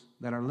those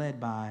that are led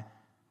by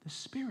the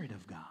Spirit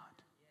of God.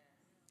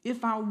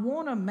 If I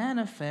want to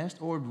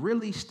manifest or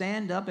really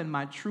stand up in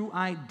my true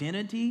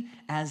identity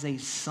as a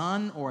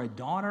son or a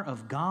daughter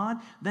of God,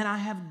 then I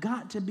have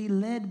got to be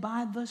led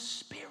by the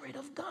Spirit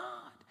of God.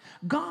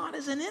 God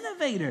is an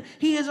innovator.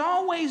 He is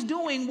always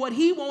doing what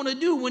he want to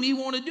do when he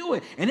want to do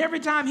it. And every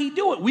time he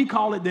do it, we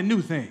call it the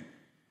new thing.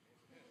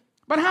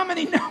 But how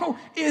many know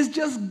it's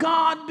just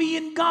God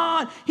being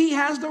God? He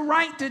has the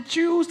right to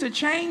choose to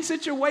change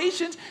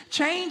situations,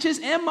 change his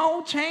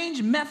MO,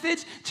 change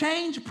methods,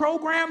 change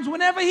programs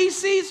whenever he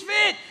sees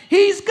fit.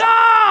 He's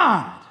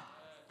God.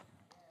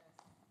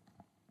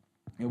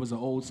 It was an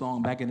old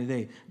song back in the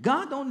day.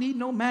 God don't need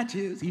no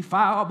matches. He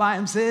fire all by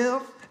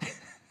himself.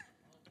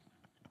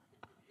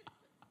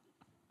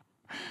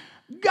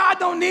 God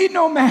don't need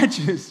no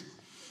matches.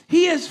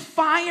 He is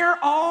fire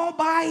all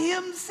by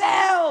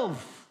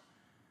himself.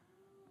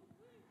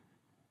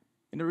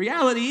 And the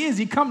reality is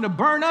he come to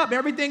burn up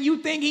everything you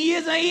think he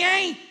is and he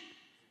ain't.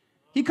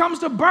 He comes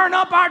to burn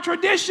up our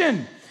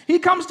tradition. He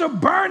comes to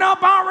burn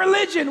up our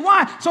religion.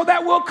 Why? So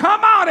that we'll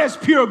come out as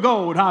pure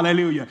gold.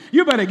 Hallelujah.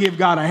 You better give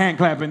God a hand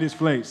clap in this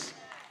place.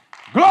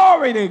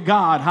 Glory to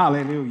God.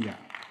 Hallelujah.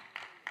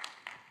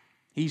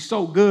 He's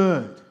so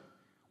good.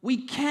 We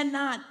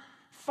cannot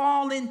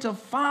fall into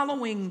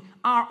following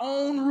our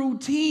own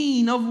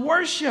routine of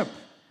worship.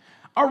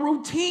 A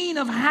routine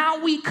of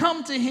how we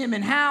come to him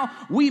and how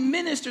we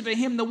minister to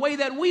him the way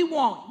that we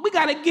want. We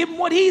got to give him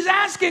what he's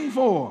asking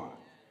for.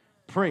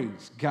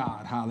 Praise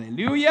God.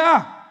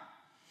 Hallelujah.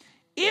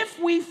 If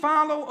we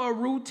follow a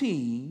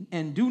routine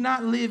and do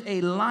not live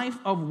a life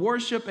of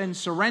worship and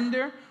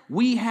surrender,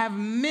 we have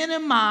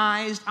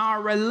minimized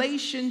our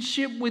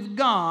relationship with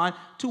God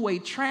to a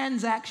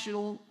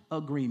transactional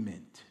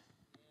agreement,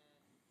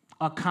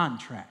 a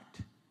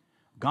contract.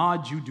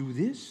 God, you do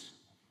this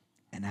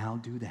and I'll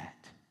do that.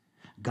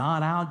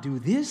 God, I'll do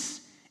this,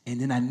 and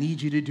then I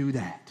need you to do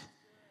that.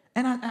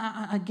 And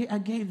I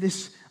gave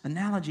this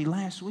analogy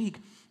last week.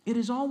 It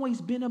has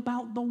always been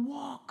about the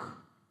walk.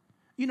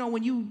 You know,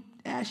 when you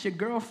ask your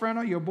girlfriend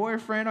or your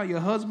boyfriend or your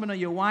husband or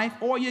your wife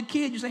or your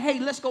kid, you say, hey,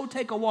 let's go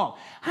take a walk.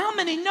 How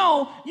many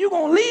know you're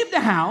going to leave the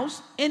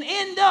house and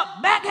end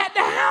up back at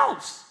the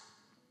house?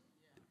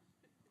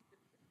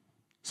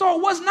 So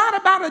it was not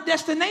about a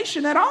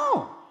destination at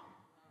all.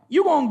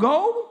 You're going to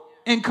go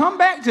and come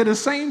back to the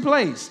same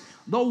place.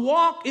 The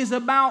walk is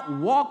about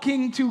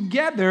walking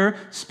together,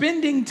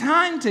 spending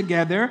time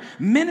together,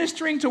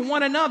 ministering to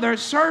one another,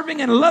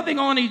 serving and loving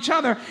on each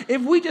other.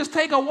 If we just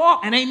take a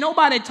walk and ain't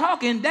nobody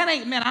talking, that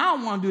ain't, man, I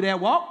don't want to do that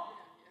walk.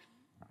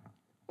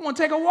 I want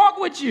to take a walk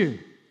with you.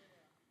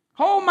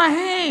 Hold my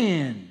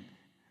hand.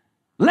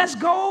 Let's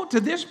go to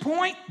this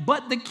point.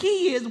 But the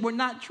key is we're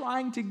not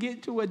trying to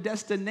get to a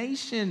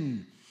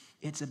destination.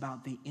 It's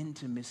about the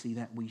intimacy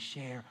that we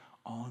share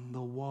on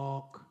the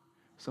walk.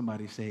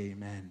 Somebody say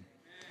amen.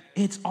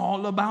 It's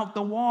all about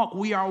the walk.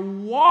 We are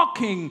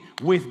walking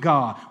with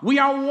God. We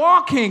are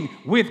walking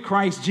with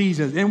Christ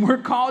Jesus. And we're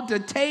called to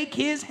take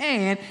his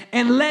hand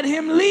and let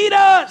him lead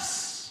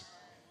us.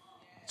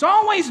 It's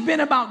always been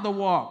about the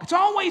walk. It's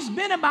always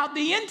been about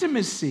the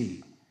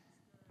intimacy.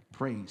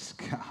 Praise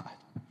God.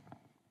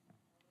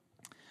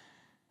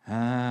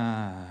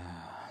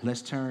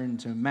 Let's turn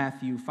to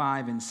Matthew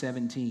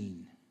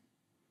 5:17.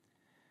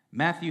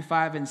 Matthew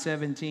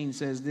 5:17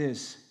 says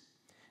this.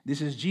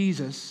 This is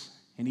Jesus,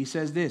 and he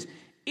says this.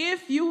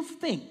 If you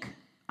think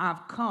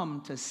I've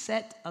come to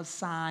set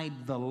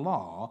aside the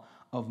law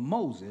of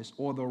Moses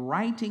or the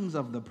writings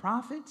of the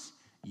prophets,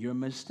 you're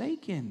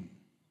mistaken.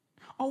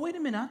 Oh, wait a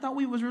minute. I thought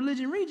we was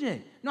religion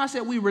rejects. No, I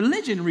said we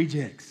religion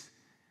rejects.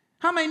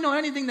 How many know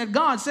anything that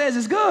God says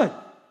is good?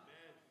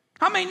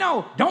 How many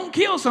know don't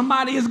kill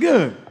somebody is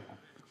good?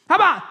 How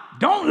about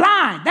don't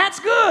lie? That's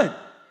good.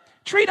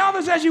 Treat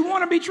others as you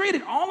want to be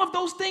treated. All of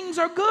those things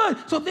are good.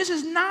 So this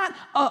is not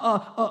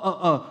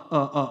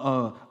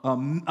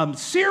a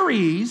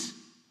series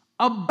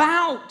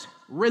about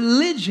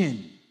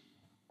religion.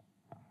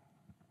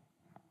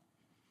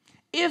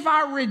 If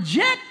I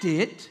reject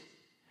it,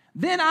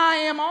 then I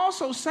am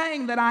also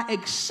saying that I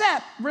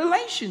accept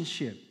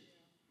relationship.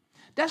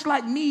 That's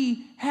like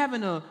me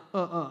having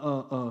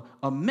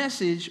a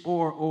message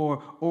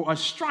or a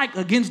strike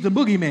against the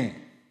boogeyman.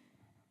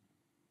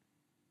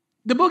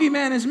 The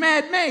boogeyman is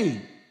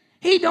man-made.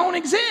 He don't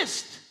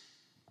exist.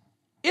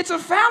 It's a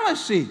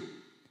fallacy.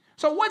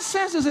 So what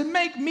sense does it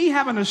make me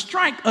having a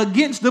strike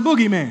against the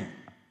boogeyman?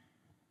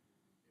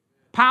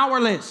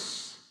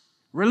 Powerless.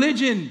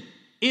 Religion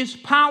is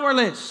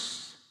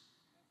powerless.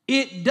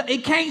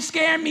 It can't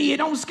scare me. It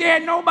don't scare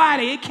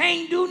nobody. It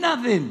can't do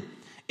nothing.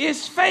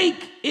 It's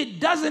fake.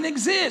 It doesn't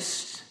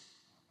exist.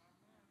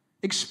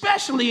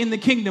 Especially in the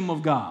kingdom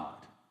of God.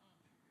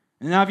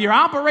 Now, if you're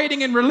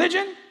operating in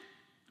religion,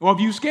 or if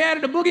you're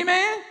scared of the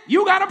boogeyman,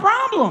 you got a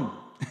problem.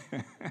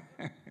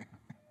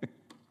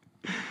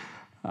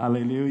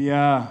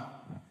 Hallelujah.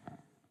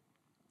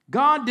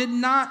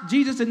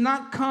 Jesus did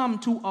not come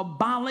to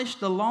abolish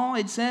the law.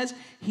 It says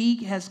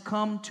he has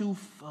come to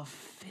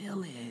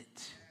fulfill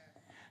it,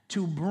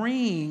 to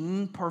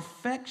bring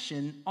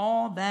perfection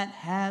all that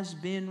has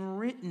been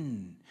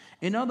written.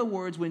 In other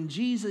words, when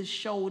Jesus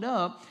showed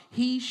up,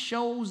 he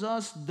shows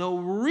us the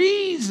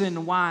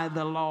reason why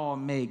the law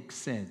makes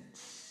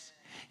sense.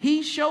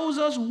 He shows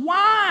us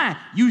why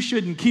you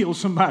shouldn't kill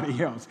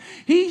somebody else.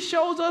 He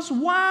shows us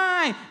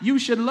why you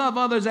should love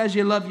others as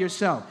you love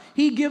yourself.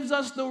 He gives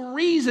us the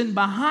reason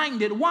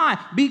behind it. Why?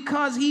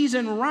 Because he's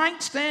in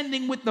right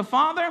standing with the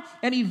Father,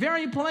 and he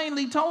very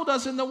plainly told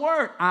us in the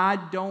Word, I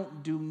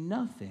don't do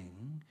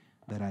nothing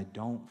that I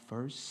don't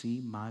first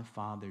see my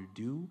Father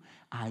do.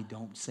 I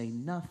don't say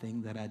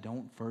nothing that I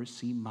don't first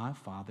see my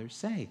Father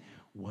say.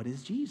 What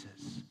is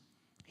Jesus?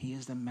 He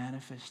is the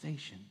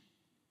manifestation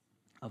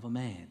of a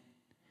man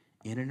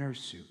in a nurse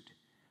suit,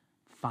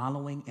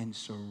 following and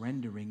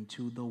surrendering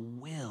to the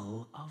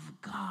will of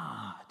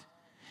God.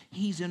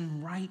 He's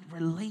in right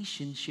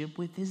relationship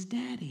with his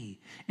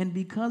daddy. And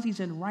because he's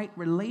in right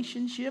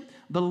relationship,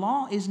 the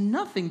law is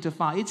nothing to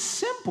follow. It's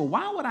simple.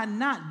 Why would I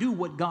not do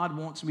what God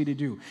wants me to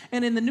do?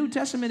 And in the New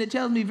Testament, it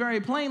tells me very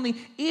plainly,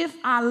 if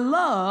I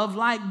love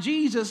like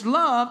Jesus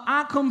loved,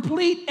 I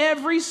complete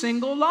every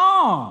single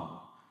law.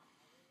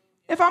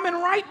 If I'm in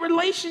right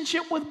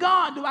relationship with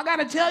God, do I got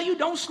to tell you,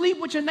 don't sleep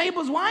with your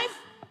neighbor's wife?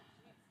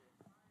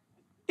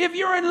 If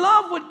you're in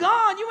love with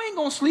God, you ain't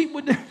going to sleep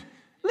with them.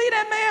 Leave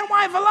that man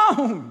wife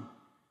alone.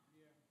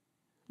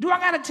 Do I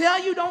got to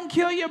tell you, don't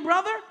kill your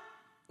brother?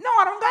 No,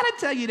 I don't got to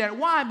tell you that.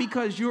 Why?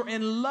 Because you're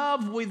in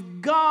love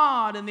with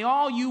God, and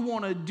all you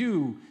want to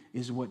do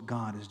is what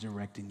God is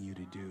directing you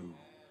to do.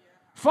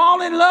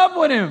 Fall in love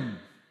with him.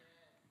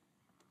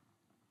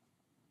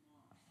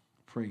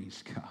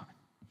 Praise God.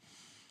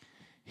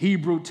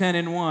 Hebrew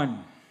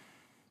 10:1.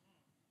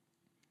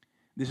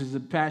 This is the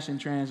Passion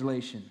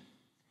Translation.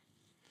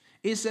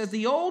 It says,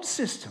 the old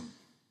system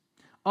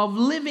of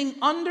living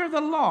under the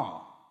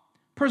law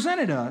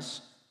presented us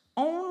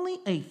only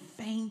a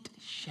faint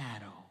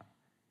shadow,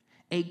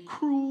 a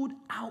crude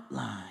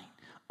outline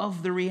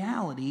of the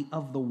reality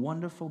of the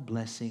wonderful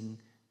blessing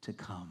to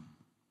come.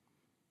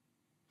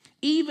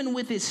 Even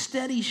with its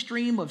steady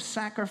stream of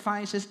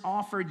sacrifices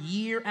offered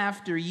year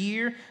after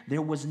year,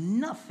 there was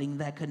nothing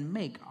that could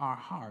make our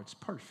hearts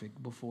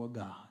perfect before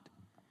God.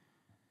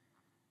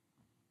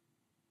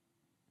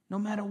 No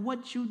matter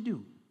what you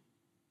do,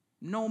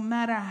 No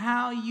matter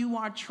how you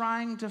are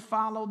trying to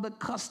follow the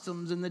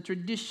customs and the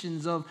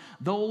traditions of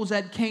those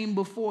that came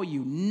before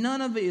you,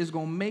 none of it is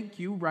going to make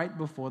you right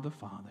before the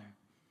Father.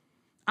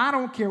 I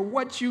don't care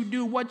what you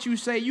do, what you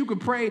say. You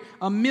could pray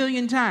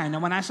 1,000,000 times. Now,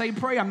 when I say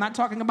pray, I'm not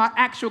talking about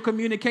actual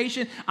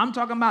communication. I'm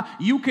talking about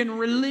you can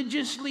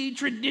religiously,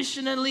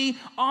 traditionally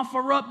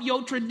offer up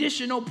your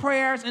traditional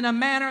prayers in a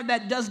manner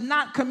that does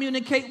not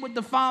communicate with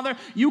the Father.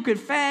 You could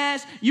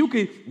fast. You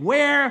could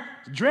wear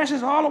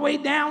dresses all the way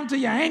down to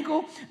your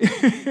ankle.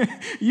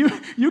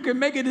 You can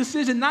make a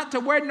decision not to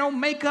wear no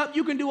makeup.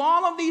 You can do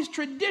all of these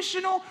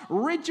traditional,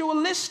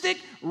 ritualistic,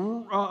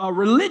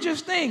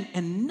 religious things,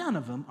 and none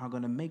of them are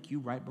going to make you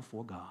right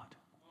before God.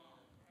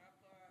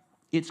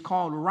 It's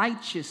called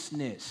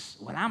righteousness.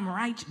 Well, I'm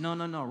right.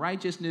 No.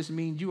 Righteousness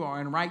means you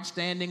are in right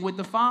standing with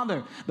the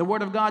Father. The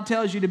Word of God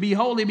tells you to be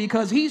holy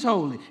because He's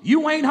holy.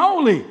 You ain't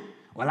holy.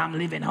 Well, I'm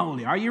living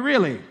holy. Are you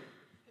really?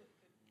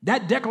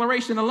 That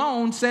declaration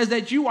alone says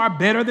that you are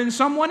better than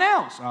someone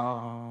else.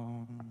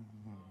 Oh.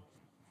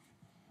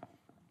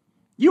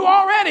 You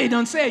already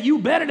done said you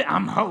better than,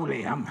 I'm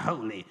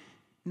holy.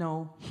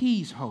 No,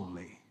 He's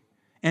holy.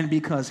 And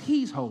because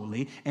He's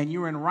holy and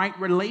you're in right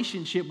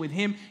relationship with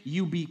Him,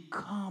 you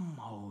become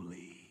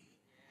holy.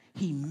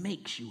 He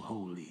makes you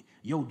holy.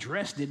 Your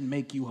dress didn't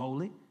make you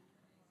holy.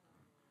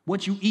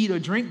 What you eat or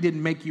drink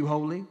didn't make you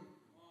holy.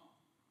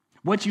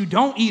 What you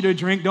don't eat or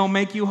drink don't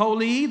make you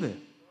holy either.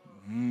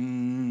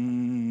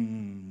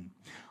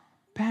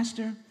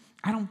 Pastor,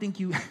 I don't think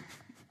you...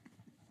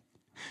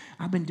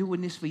 I've been doing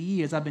this for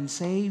years. I've been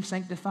saved,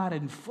 sanctified,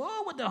 and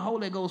full with the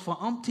Holy Ghost for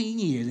umpteen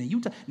years.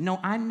 And no,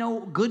 I know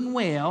good and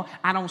well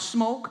I don't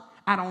smoke,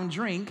 I don't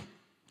drink,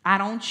 I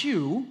don't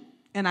chew,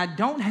 and I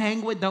don't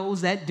hang with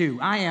those that do.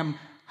 I am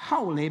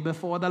holy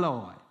before the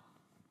Lord.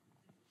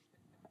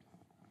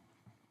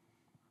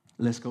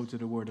 Let's go to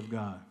the Word of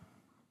God.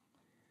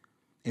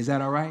 Is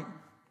that all right?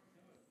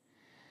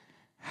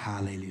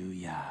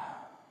 Hallelujah.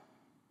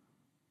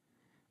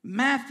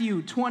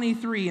 Matthew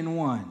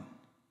 23:1.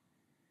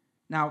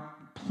 Now,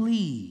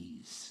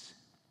 please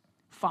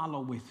follow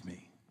with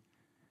me.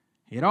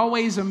 It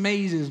always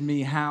amazes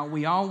me how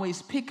we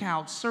always pick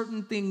out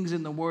certain things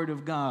in the Word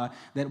of God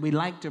that we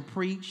like to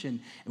preach and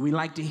we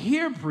like to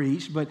hear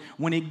preached, but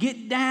when it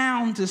get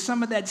down to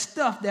some of that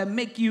stuff that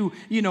make you,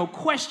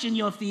 question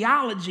your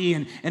theology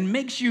and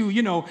makes you,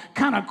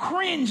 kind of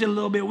cringe a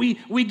little bit,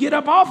 we get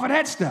up off of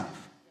that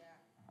stuff.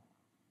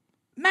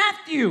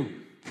 Matthew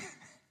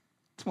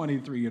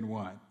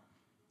 23:1.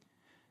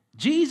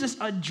 Jesus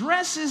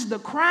addresses the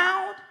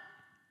crowd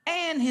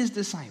and his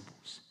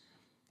disciples.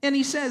 And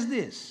he says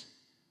this: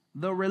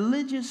 the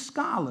religious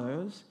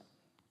scholars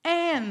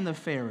and the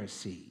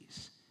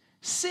Pharisees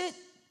sit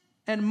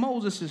at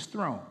Moses'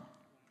 throne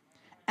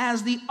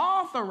as the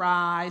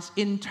authorized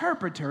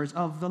interpreters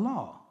of the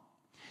law.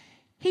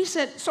 He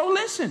said, so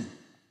listen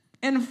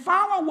and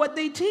follow what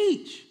they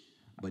teach,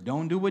 but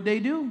don't do what they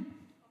do.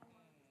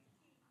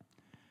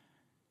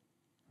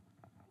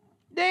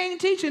 They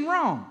ain't teaching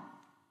wrong,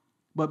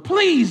 but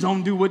please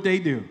don't do what they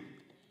do.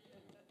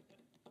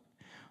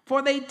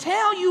 For they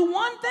tell you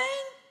one thing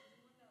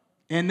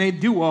and they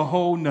do a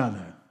whole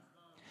nother.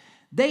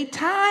 They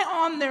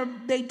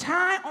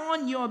tie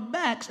on your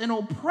backs an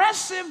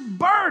oppressive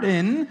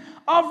burden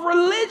of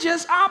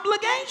religious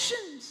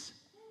obligations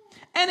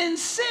and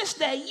insist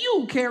that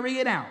you carry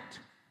it out,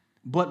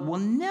 but will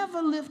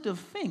never lift a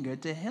finger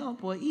to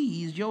help or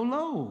ease your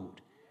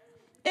load.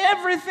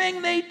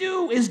 Everything they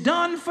do is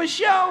done for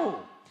show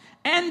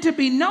and to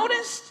be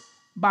noticed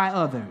by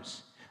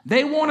others.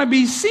 They want to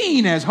be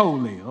seen as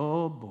holy.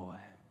 Oh, boy.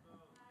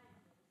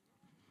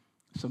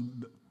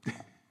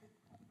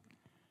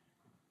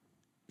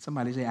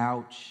 Somebody say,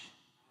 ouch.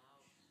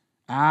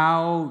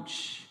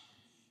 Ouch.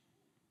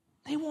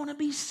 They want to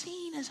be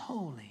seen as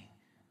holy.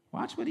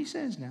 Watch what he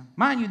says now.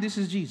 Mind you, this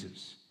is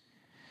Jesus.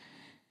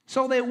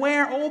 So they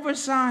wear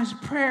oversized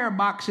prayer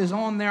boxes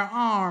on their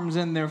arms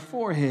and their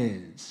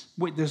foreheads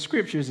with the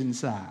scriptures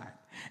inside.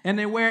 And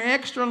they wear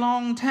extra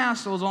long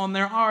tassels on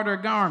their outer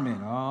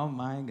garment. Oh,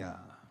 my God.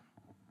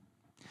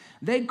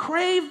 They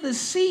crave the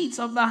seats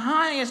of the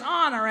highest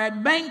honor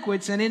at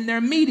banquets and in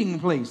their meeting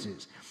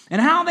places.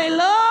 And how they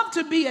love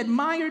to be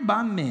admired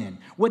by men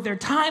with their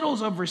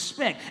titles of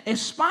respect,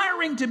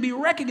 aspiring to be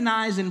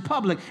recognized in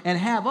public and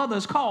have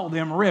others call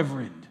them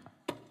reverend.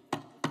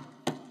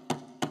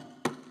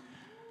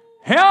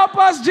 Help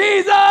us,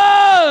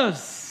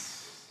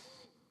 Jesus!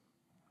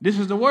 This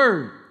is the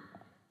word.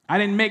 I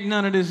didn't make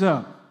none of this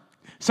up.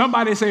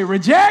 Somebody say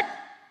reject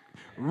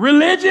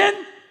religion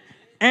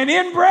and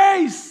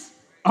embrace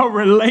a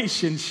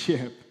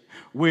relationship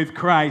with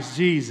Christ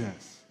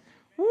Jesus.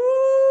 Woo!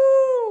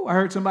 I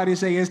heard somebody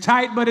say it's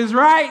tight, but it's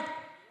right.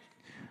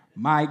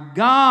 My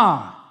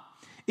God.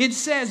 It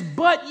says,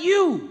 but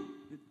you.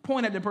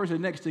 Point at the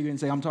person next to you and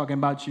say, I'm talking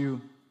about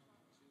you.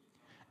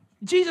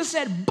 Jesus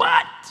said,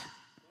 but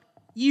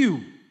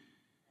you.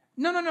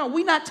 No.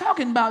 We're not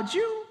talking about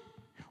you.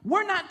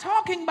 We're not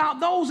talking about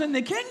those in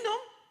the kingdom,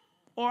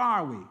 or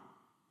are we?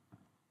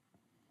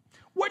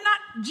 We're not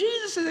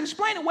Jesus is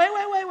explaining,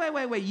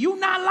 wait. You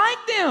not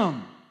like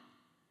them.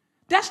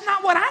 That's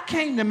not what I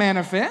came to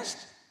manifest.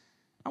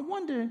 I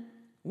wonder,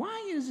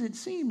 why does it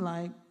seem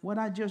like what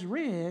I just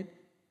read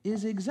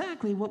is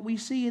exactly what we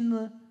see in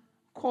the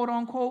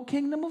quote-unquote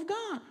kingdom of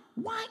God?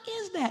 Why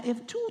is that?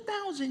 If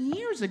 2,000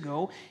 years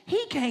ago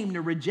he came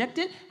to reject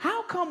it,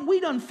 how come we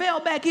done fell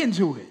back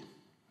into it?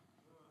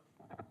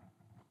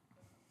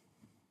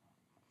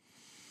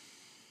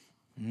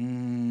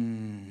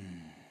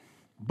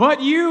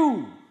 But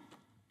you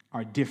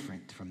are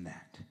different from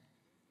that.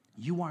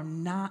 You are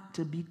not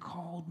to be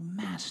called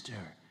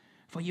master,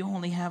 for you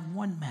only have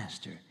one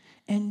master.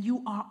 And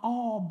you are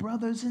all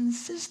brothers and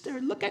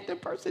sisters. Look at the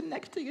person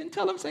next to you and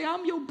tell them, say,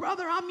 I'm your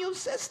brother, I'm your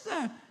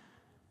sister.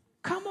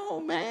 Come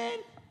on, man.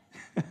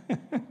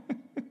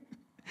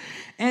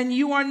 And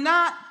you are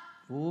not,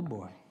 oh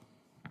boy.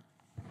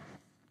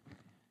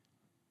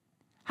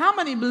 How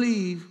many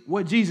believe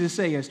what Jesus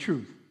say is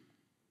truth?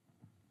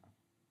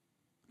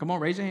 Come on,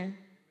 raise your hand.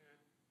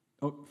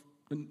 Oh,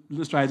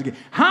 let's try it again.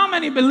 How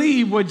many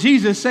believe what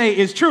Jesus say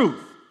is truth?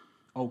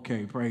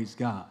 Okay, praise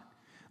God.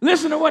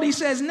 Listen to what he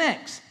says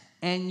next.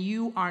 And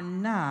you are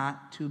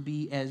not to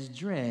be as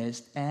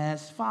dressed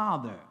as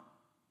Father.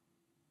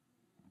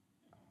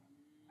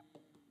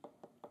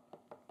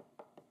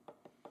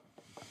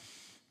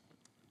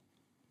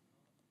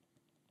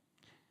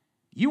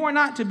 You are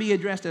not to be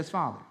addressed as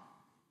Father,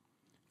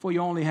 for you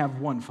only have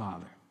one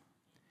Father,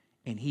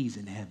 and he's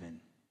in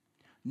heaven.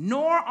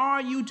 Nor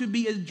are you to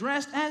be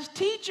addressed as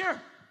teacher,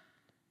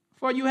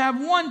 for you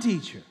have one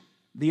teacher,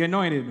 the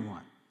anointed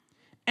one.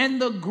 And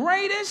the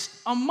greatest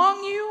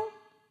among you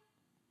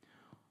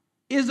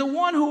is the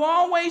one who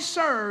always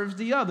serves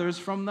the others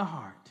from the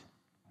heart.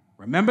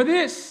 Remember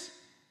this,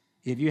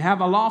 if you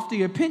have a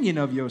lofty opinion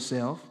of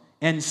yourself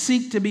and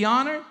seek to be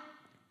honored,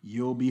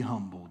 you'll be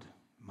humbled.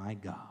 My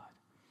God.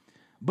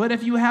 But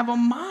if you have a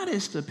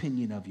modest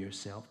opinion of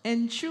yourself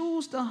and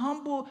choose to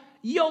humble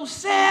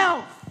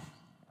yourself,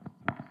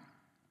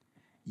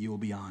 you'll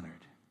be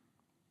honored.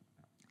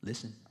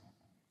 Listen.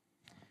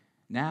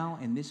 Now,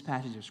 in this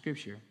passage of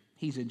Scripture,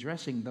 he's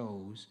addressing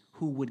those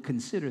who would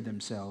consider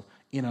themselves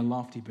in a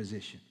lofty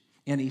position.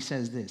 And he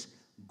says this,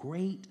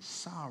 great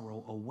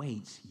sorrow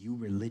awaits you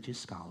religious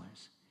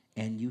scholars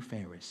and you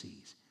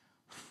Pharisees,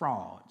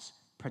 frauds,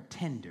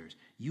 pretenders.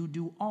 You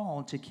do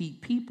all to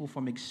keep people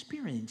from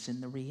experiencing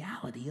the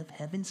reality of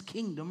heaven's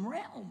kingdom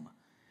realm.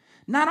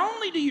 Not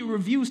only do you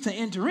refuse to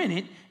enter in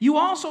it, you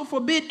also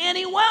forbid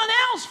anyone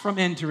else from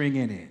entering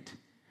in it.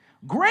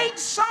 Great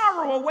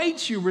sorrow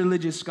awaits you,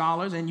 religious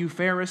scholars, and you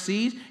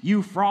Pharisees,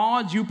 you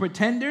frauds, you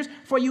pretenders,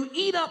 for you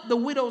eat up the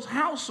widow's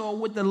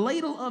household with the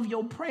ladle of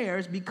your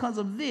prayers. Because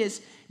of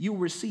this, you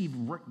receive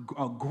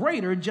a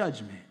greater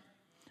judgment.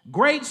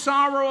 Great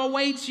sorrow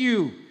awaits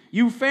you,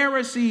 you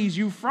Pharisees,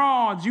 you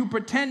frauds, you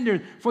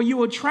pretenders, for you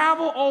will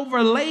travel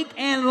over lake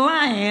and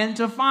land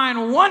to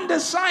find one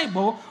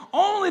disciple,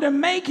 only to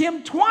make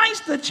him twice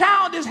the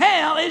childish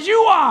hell as you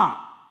are.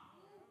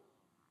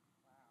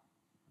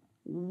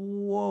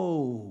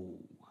 Whoa.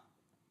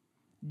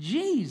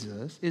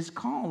 Jesus is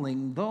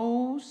calling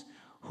those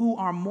who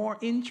are more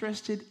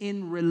interested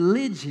in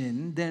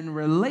religion than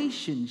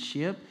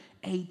relationship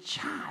a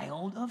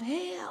child of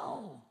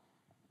hell.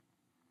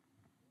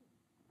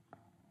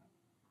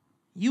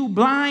 You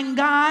blind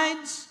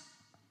guides,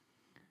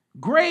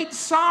 great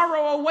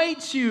sorrow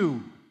awaits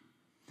you.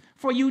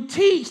 For you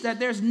teach that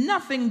there's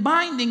nothing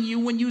binding you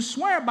when you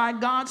swear by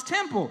God's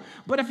temple.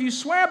 But if you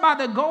swear by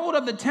the gold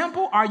of the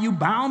temple, are you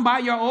bound by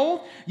your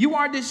oath? You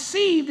are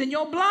deceived in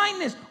your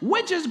blindness.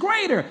 Which is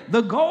greater,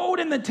 the gold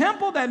in the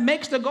temple that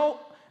makes the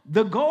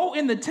gold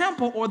in the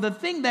temple, or the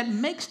thing that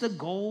makes the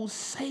gold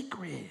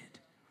sacred?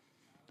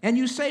 And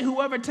you say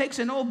whoever takes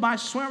an oath by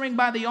swearing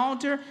by the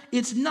altar,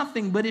 it's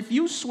nothing. But if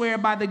you swear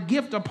by the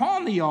gift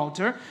upon the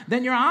altar,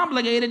 then you're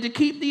obligated to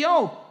keep the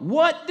oath.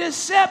 What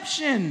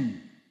deception!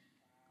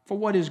 For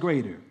what is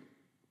greater?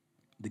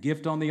 The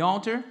gift on the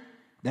altar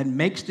that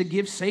makes the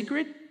gift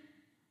sacred?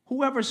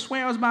 Whoever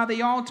swears by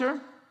the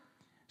altar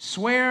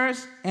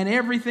swears and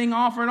everything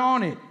offered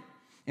on it.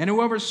 And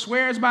whoever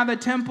swears by the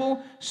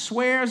temple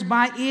swears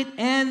by it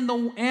and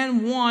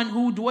one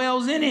who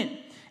dwells in it.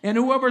 And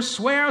whoever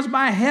swears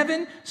by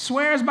heaven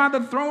swears by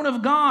the throne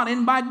of God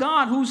and by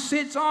God who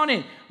sits on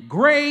it.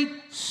 Great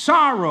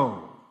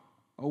sorrow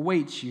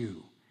awaits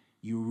you,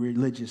 you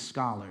religious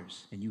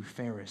scholars and you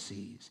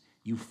Pharisees,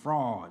 you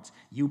frauds,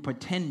 you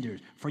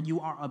pretenders, for you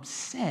are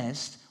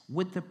obsessed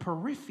with the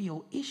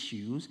peripheral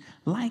issues,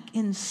 like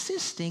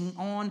insisting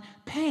on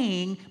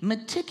paying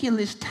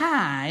meticulous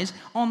tithes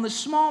on the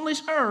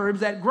smallest herbs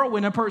that grow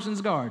in a person's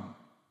garden.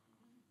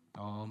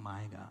 Oh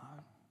my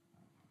God.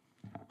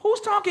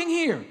 Who's talking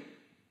here?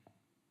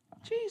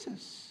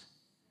 Jesus.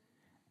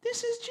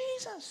 This is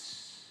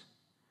Jesus.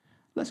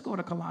 Let's go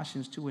to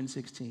Colossians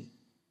 2:16.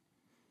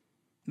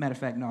 Matter of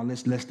fact, no,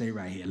 let's stay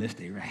right here. Let's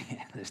stay right here.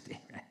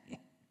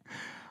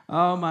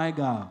 Oh, my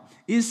God.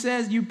 It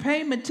says, you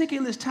pay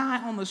meticulous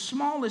tithe on the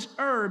smallest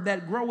herb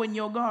that grow in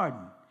your garden.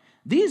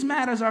 These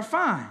matters are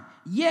fine,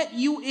 yet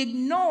you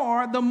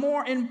ignore the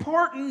more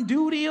important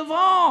duty of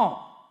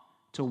all,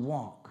 to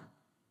walk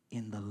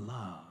in the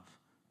love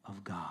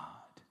of God,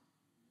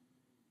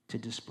 to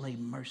display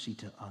mercy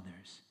to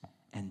others,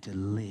 and to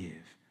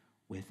live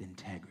with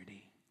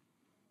integrity.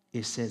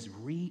 It says,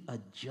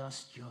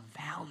 readjust your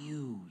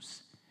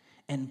values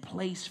and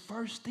place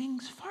first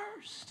things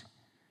first.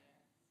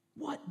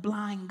 What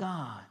blind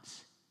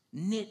gods,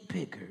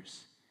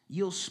 nitpickers.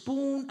 You'll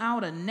spoon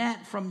out a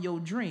gnat from your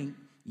drink,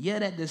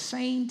 yet at the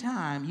same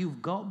time,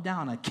 you've gulped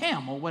down a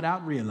camel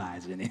without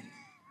realizing it.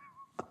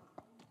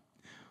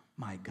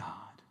 My God.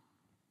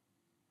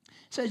 It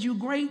says, you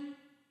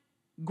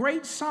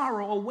great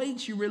sorrow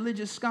awaits you,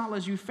 religious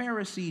scholars, you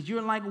Pharisees.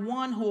 You're like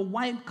one who will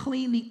wipe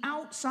clean the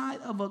outside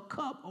of a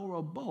cup or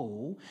a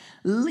bowl,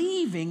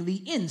 leaving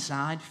the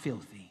inside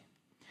filthy.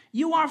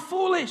 You are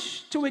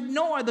foolish to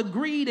ignore the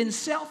greed and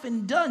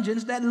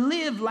self-indulgence that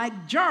live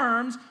like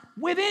germs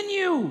within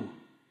you.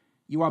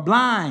 You are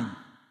blind.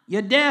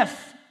 You're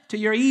deaf to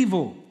your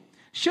evil.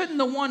 Shouldn't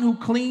the one who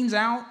clean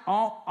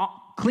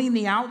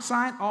the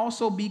outside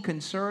also be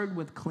concerned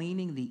with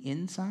cleaning the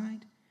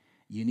inside?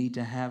 You need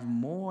to have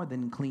more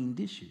than clean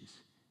dishes.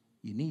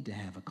 You need to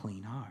have a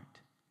clean heart.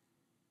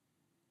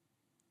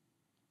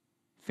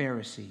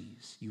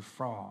 Pharisees, you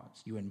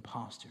frauds, you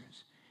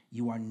imposters,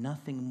 you are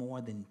nothing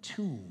more than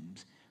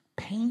tombs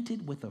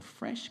painted with a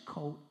fresh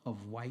coat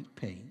of white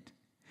paint.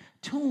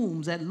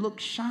 Tombs that look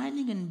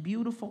shining and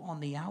beautiful on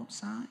the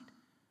outside,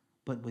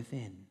 but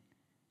within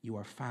you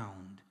are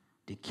found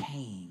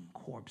decaying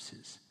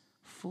corpses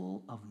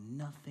full of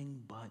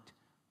nothing but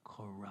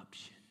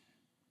corruption.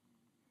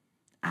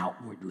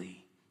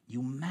 Outwardly,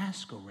 you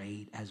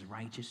masquerade as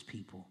righteous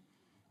people,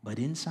 but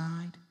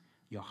inside,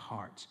 your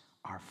hearts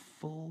are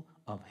full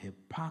of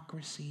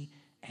hypocrisy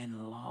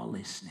and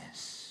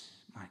lawlessness.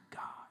 My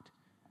God.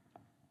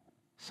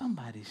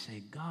 Somebody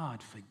say,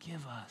 God,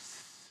 forgive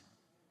us.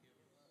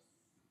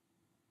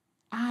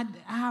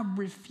 I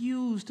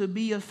refuse to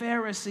be a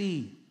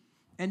Pharisee.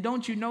 And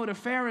don't you know the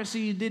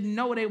Pharisees didn't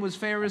know they was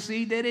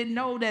Pharisees. They didn't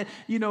know that,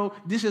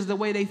 this is the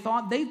way they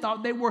thought. They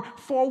thought they were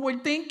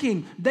forward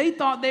thinking. They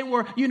thought they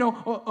were,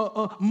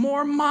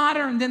 more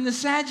modern than the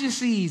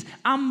Sadducees.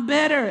 I'm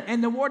better.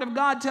 And the word of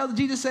God tells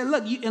Jesus said,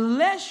 look,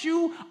 unless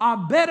you are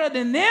better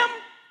than them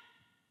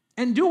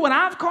and do what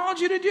I've called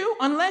you to do,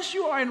 unless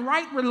you are in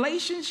right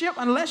relationship,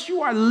 unless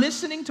you are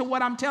listening to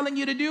what I'm telling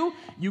you to do,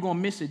 you're going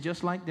to miss it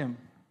just like them.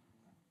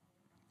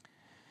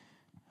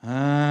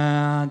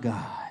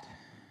 God.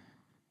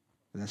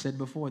 As I said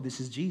before, this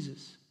is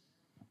Jesus.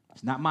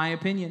 It's not my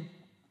opinion.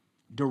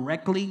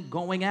 Directly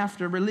going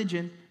after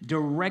religion,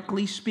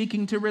 directly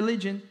speaking to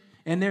religion.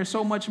 And there's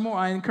so much more.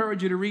 I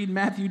encourage you to read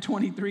Matthew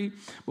 23,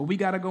 but we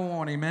got to go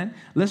on, amen?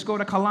 Let's go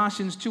to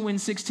Colossians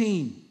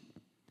 2:16.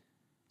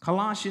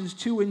 Colossians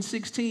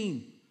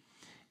 2:16.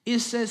 It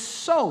says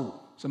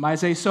so. Somebody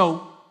say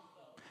so.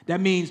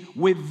 That means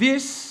with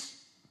this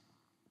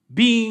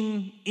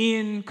being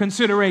in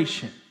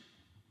consideration.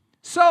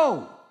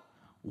 So,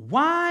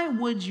 why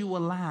would you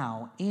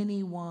allow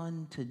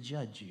anyone to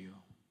judge you?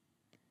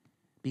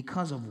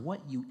 Because of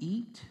what you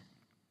eat?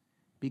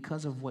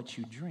 Because of what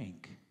you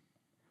drink?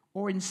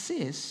 Or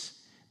insist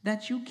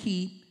that you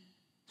keep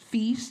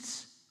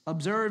feasts,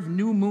 observe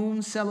new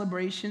moon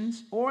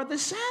celebrations, or the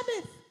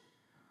Sabbath?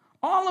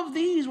 All of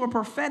these were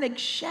prophetic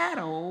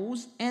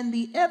shadows and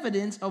the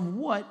evidence of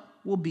what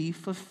will be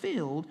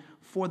fulfilled,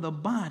 for the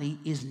body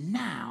is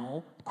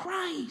now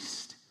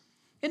Christ.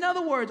 In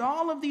other words,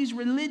 all of these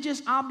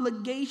religious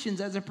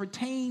obligations as it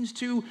pertains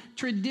to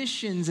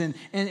traditions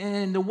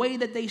and the way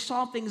that they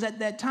saw things at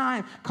that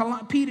time,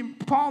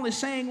 Paul is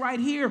saying right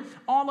here,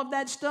 all of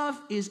that stuff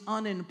is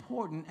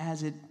unimportant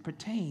as it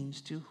pertains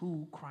to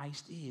who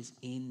Christ is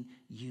in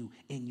you,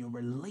 in your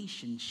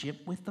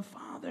relationship with the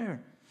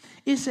Father.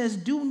 It says,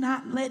 do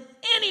not let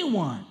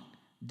anyone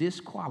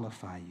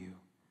disqualify you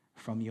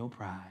from your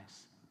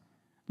prize.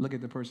 Look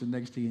at the person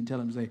next to you and tell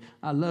them, say,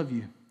 I love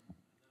you.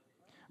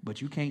 But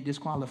you can't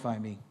disqualify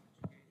me.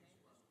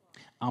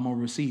 I'm going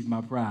to receive my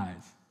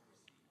prize.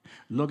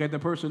 Look at the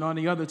person on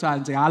the other side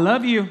and say, I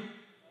love you,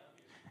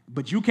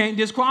 but you can't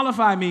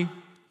disqualify me.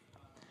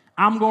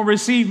 I'm going to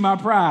receive my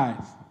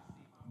prize.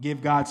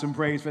 Give God some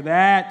praise for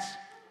that.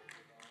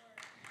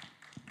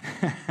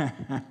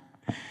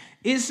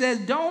 It says,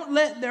 don't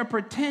let their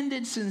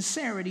pretended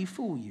sincerity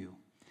fool you,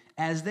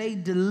 as they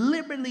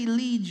deliberately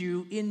lead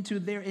you into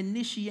their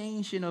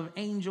initiation of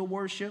angel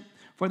worship.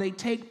 For they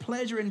take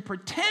pleasure in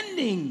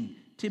pretending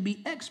to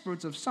be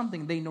experts of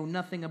something they know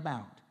nothing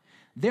about.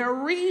 Their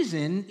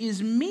reason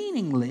is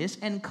meaningless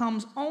and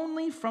comes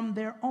only from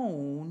their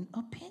own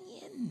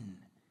opinion.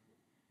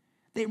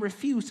 They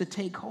refuse to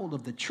take hold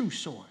of the true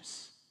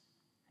source.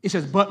 It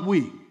says, but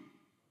we.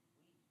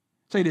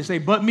 Say this, say,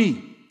 but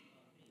me.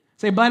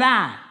 Say, but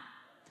I.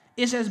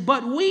 It says,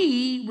 but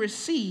we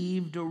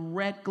receive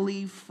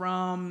directly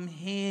from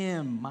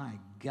him. My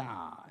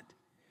God.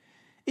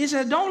 It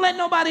says, don't let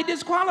nobody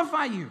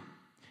disqualify you.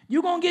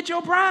 You're going to get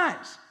your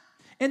prize.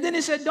 And then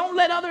it said, don't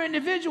let other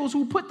individuals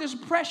who put this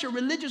pressure,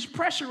 religious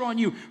pressure on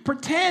you,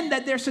 pretend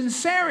that their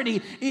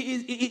sincerity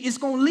is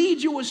going to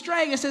lead you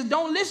astray. It says,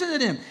 don't listen to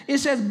them. It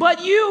says, but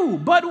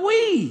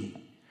we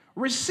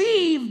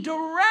receive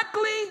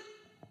directly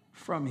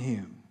from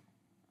him.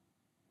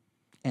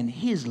 And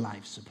his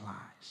life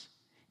supplies,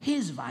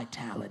 his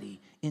vitality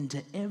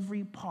into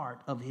every part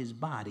of his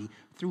body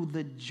through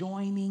the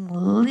joining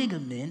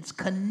ligaments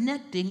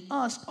connecting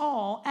us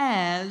all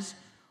as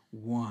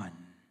one.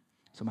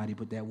 Somebody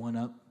put that one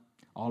up.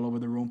 All over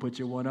the room, put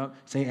your one up.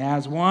 Say,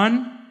 as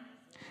one.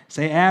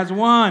 Say, as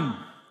one.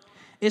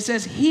 It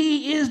says,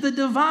 he is the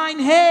divine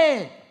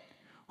head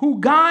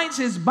who guides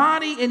his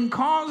body and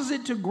causes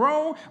it to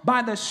grow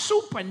by the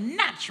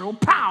supernatural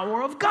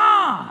power of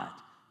God.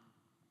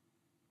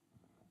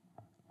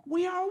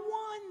 We are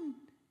one,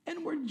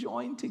 and we're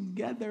joined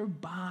together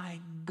by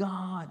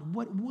God.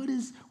 What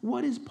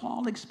is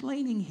Paul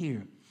explaining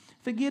here?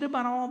 Forget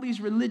about all these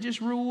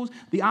religious rules,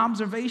 the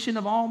observation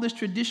of all this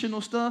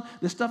traditional stuff,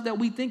 the stuff that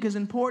we think is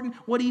important.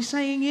 What he's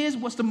saying is,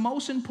 what's the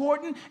most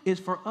important is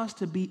for us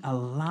to be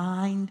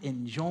aligned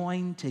and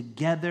joined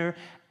together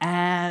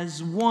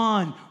as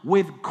one,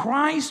 with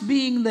Christ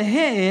being the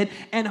head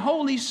and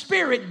Holy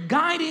Spirit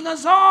guiding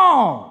us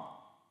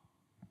all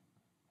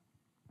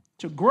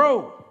to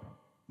grow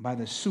by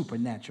the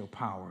supernatural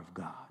power of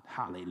God.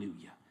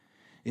 Hallelujah.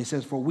 It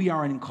says, for we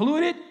are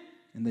included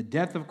in the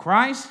death of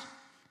Christ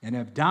and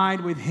have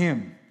died with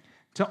him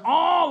to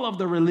all of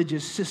the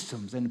religious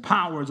systems and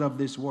powers of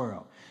this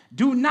world.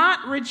 Do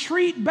not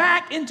retreat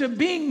back into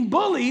being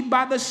bullied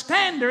by the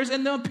standards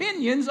and the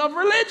opinions of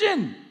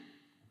religion.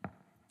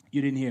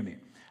 You didn't hear me.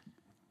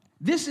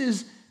 This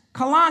is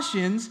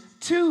Colossians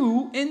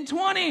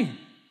 2:20.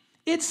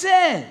 It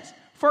says,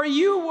 for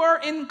you were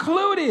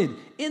included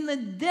in the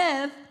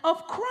death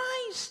of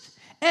Christ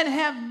and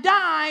have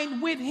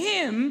died with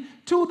him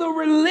to the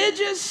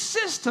religious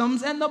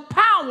systems and the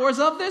powers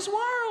of this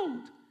world.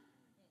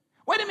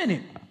 Wait a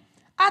minute.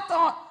 I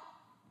thought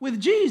with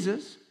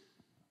Jesus,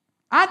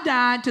 I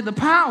died to the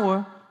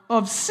power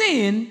of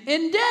sin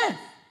and death.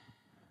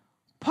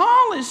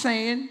 Paul is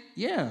saying,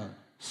 yeah,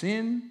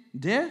 sin,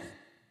 death,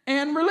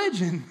 and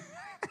religion.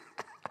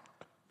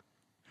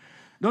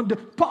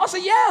 Paul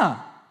said,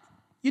 yeah,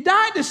 you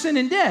died to sin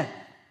and death.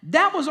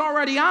 That was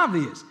already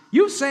obvious.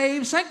 You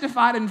saved,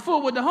 sanctified, and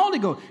full with the Holy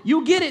Ghost.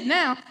 You get it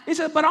now. He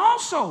said, but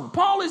also,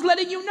 Paul is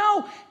letting you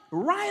know,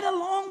 right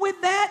along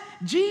with that,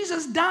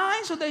 Jesus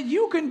died so that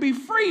you can be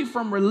free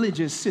from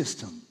religious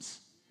systems.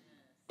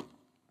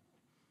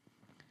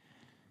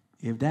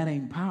 If that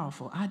ain't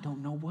powerful, I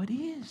don't know what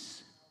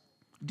is.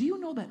 Do you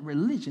know that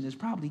religion has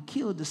probably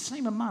killed the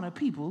same amount of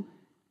people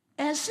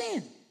as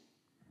sin?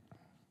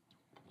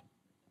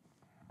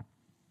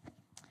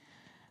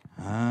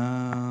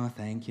 Oh,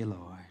 thank you,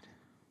 Lord.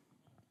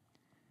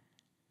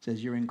 It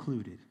says you're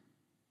included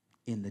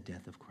in the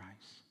death of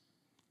Christ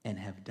and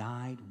have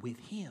died with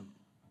him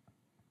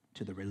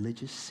to the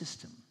religious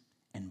system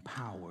and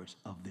powers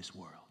of this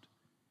world.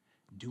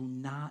 Do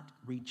not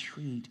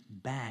retreat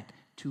back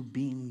to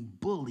being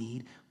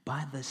bullied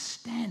by the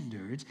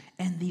standards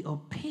and the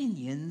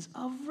opinions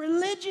of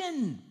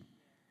religion.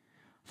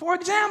 For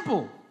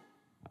example,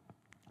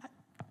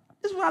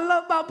 this is what I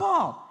love about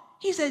Paul.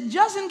 He said,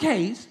 just in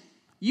case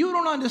you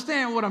don't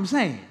understand what I'm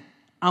saying,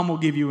 I'm going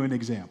to give you an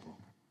example.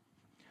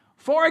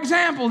 For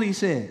example, he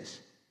says,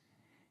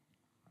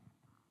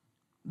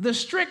 the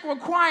strict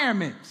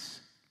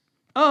requirements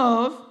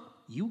of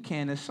you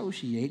can't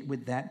associate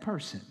with that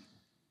person,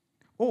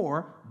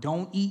 or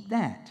don't eat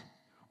that,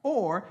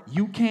 or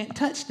you can't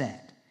touch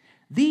that.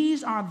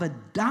 These are the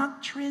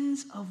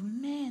doctrines of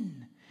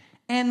men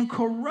and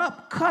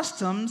corrupt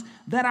customs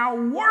that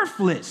are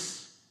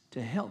worthless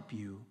to help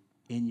you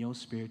in your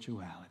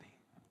spirituality.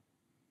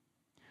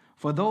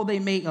 For though they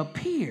may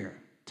appear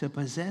to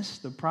possess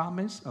the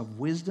promise of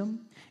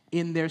wisdom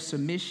in their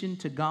submission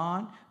to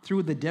God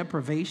through the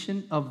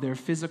deprivation of their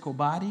physical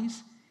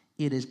bodies,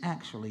 it is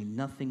actually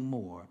nothing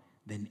more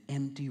than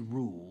empty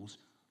rules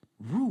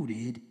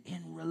rooted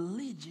in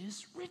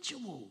religious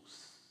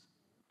rituals.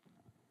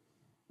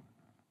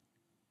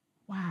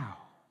 Wow.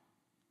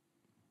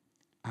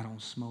 I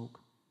don't smoke.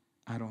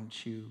 I don't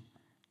chew.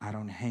 I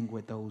don't hang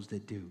with those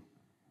that do.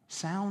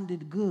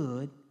 Sounded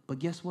good, but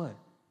guess what?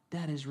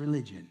 That is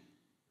religion.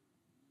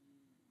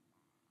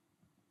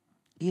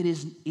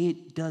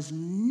 It does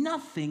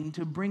nothing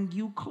to bring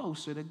you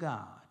closer to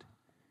God.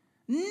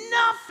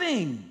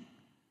 Nothing.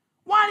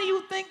 Why do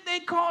you think they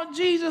called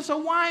Jesus a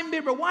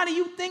winebibber? Why do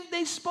you think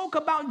they spoke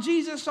about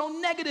Jesus so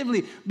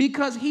negatively?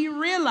 Because he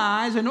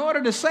realized in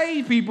order to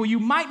save people, you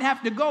might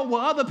have to go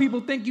where other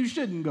people think you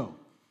shouldn't go.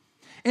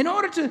 In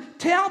order to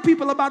tell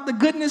people about the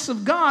goodness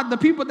of God, the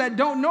people that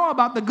don't know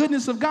about the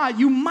goodness of God,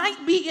 you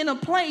might be in a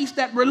place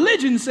that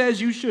religion says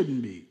you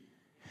shouldn't be.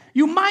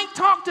 You might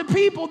talk to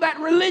people that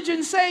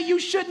religion say you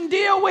shouldn't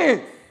deal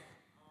with.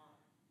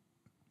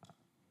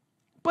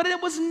 But it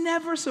was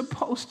never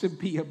supposed to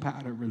be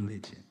about a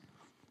religion.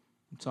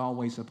 It's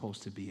always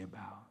supposed to be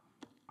about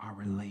our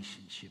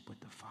relationship with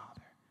the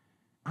Father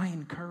I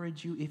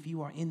encourage you, if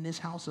you are in this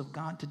house of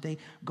God today,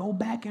 go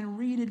back and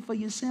read it for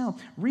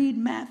yourself. Read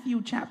Matthew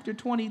chapter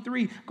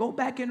 23. Go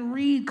back and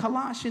read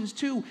Colossians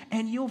 2,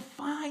 and you'll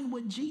find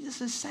what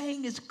Jesus is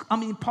saying is,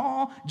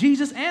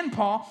 Jesus and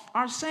Paul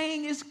are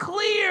saying is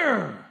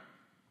clear.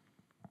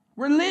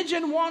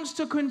 Religion wants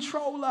to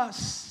control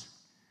us.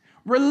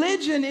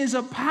 Religion is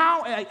a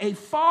power, a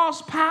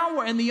false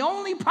power, and the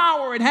only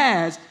power it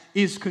has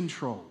is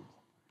control.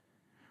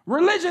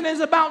 Religion is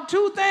about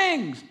two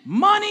things: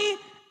 money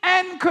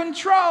and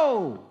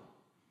control.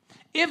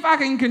 If I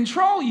can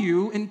control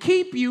you and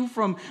keep you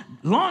from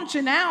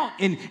launching out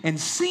and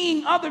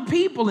seeing other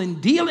people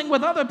and dealing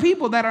with other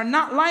people that are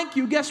not like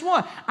you, guess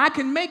what? I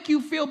can make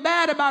you feel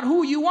bad about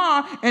who you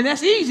are, and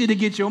that's easy to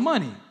get your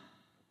money.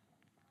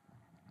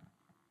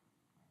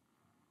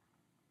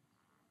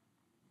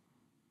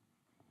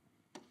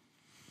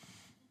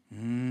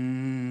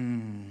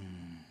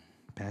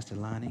 Pastor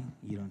Lonnie,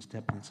 you done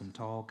stepped in some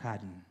tall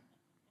cotton.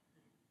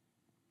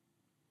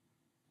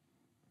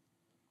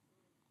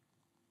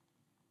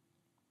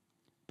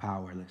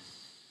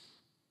 Powerless.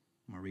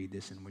 I'm going to read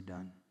this and we're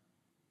done.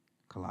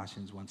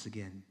 Colossians, once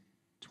again,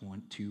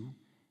 2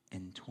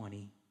 and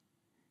 20.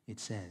 It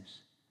says,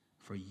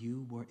 "For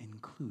you were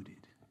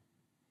included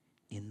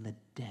in the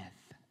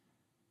death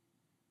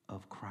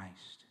of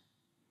Christ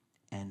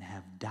and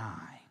have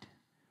died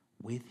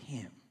with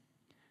him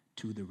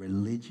to the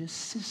religious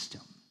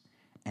system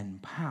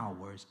and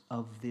powers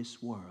of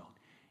this world."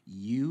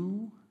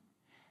 You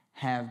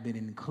have been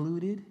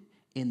included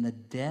in the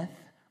death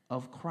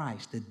of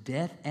Christ, the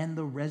death and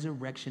the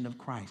resurrection of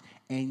Christ.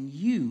 And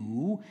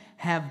you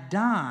have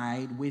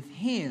died with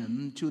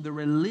him to the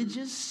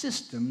religious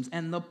systems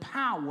and the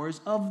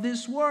powers of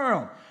this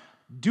world.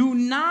 Do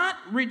not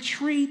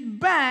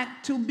retreat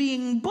back to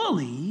being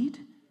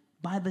bullied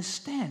by the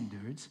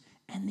standards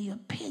and the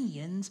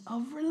opinions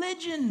of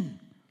religion.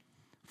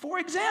 For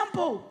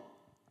example,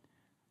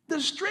 the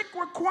strict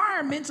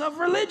requirements of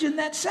religion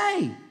that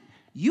say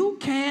you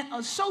can't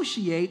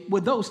associate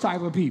with those type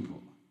of people.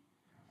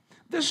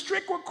 The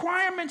strict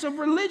requirements of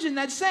religion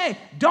that say,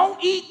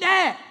 don't eat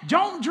that,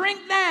 don't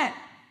drink that.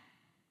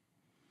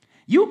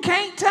 You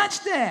can't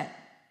touch that.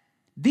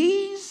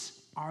 These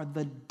are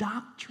the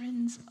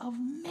doctrines of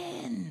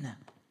men,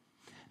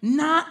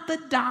 not the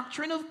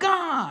doctrine of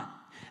God.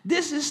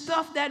 This is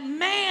stuff that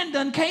man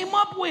done came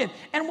up with.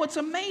 And what's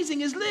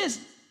amazing is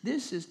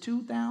this is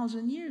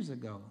 2,000 years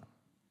ago.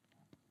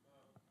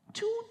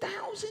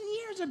 2,000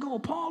 years ago,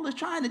 Paul is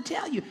trying to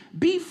tell you,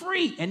 be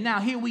free. And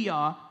now here we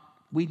are.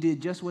 We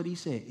did just what he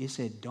said. It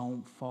said,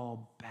 don't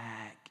fall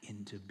back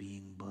into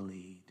being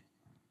bullied.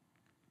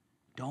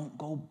 Don't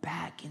go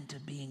back into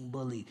being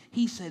bullied.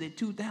 He said it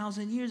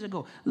 2,000 years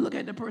ago. Look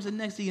at the person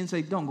next to you and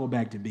say, don't go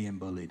back to being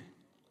bullied.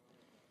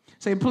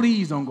 Say,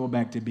 please don't go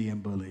back to being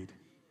bullied.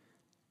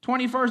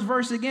 21st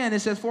verse again, it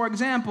says, for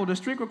example, the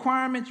strict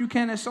requirements, you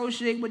can't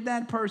associate with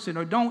that person,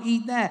 or don't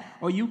eat that,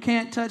 or you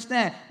can't touch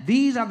that.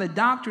 These are the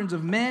doctrines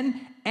of men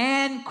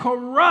and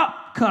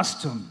corrupt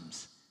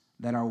customs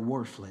that are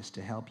worthless to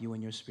help you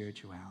in your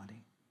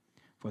spirituality.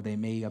 For they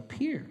may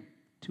appear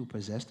to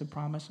possess the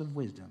promise of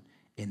wisdom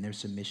in their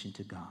submission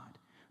to God.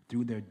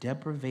 Through their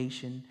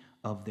deprivation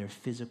of their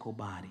physical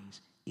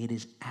bodies, it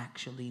is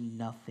actually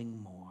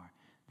nothing more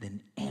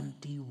than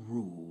empty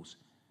rules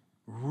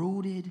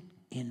rooted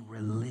in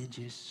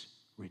religious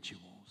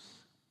rituals.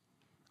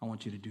 I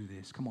want you to do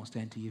this. Come on,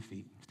 stand to your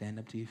feet. Stand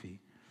up to your feet.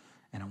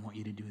 And I want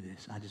you to do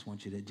this. I just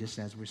want you to, just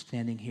as we're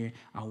standing here,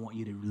 I want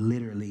you to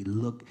literally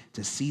look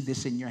to see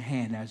this in your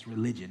hand as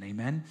religion.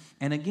 Amen?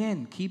 And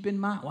again, keep in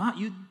mind,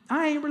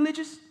 I ain't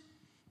religious.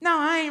 No,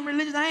 I ain't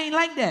religious. I ain't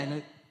like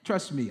that.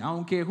 Trust me, I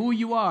don't care who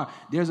you are.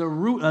 There's a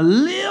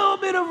little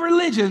bit of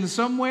religion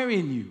somewhere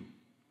in you.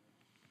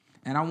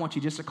 And I want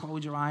you just to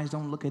close your eyes.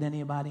 Don't look at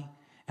anybody.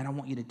 And I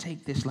want you to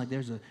take this like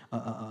there's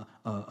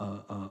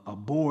a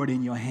board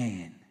in your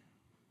hand.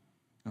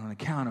 And on the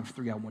count of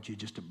 3, I want you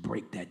just to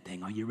break that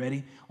thing. Are you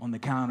ready? On the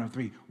count of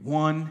 3.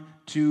 1,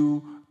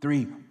 2,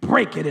 3.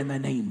 Break it in the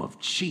name of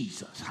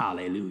Jesus.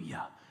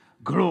 Hallelujah.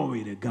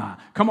 Glory to God.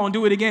 Come on,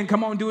 do it again.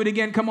 Come on, do it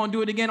again. Come on,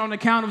 do it again on the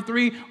count of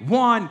 3.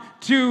 1,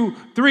 2,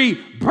 3.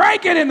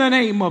 Break it in the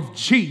name of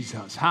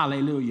Jesus.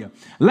 Hallelujah.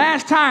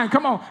 Last time.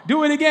 Come on,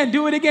 do it again.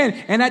 Do it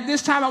again. And at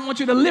this time, I want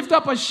you to lift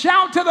up a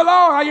shout to the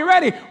Lord. Are you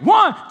ready?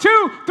 1,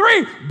 2,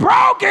 3.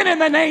 Broken in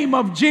the name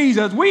of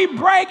Jesus. We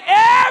break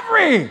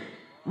every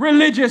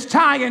religious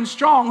tie and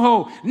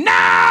stronghold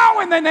now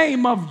in the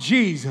name of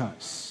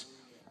Jesus.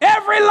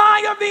 Every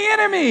lie of the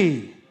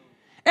enemy,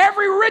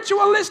 every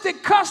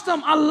ritualistic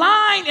custom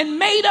aligned and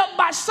made up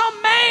by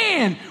some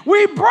man,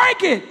 we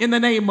break it in the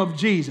name of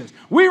Jesus.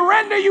 We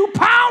render you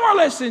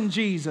powerless in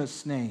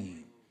Jesus'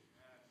 name.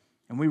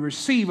 And we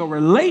receive a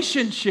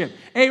relationship,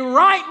 a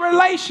right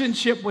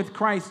relationship with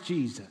Christ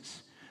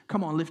Jesus.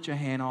 Come on, lift your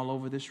hand all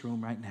over this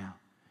room right now.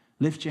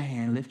 Lift your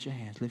hand, lift your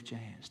hands, lift your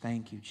hands.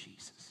 Thank you,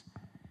 Jesus.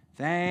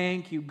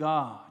 Thank you,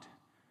 God.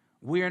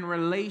 We're in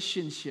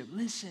relationship.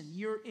 Listen,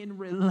 you're in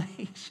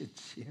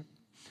relationship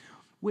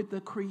with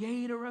the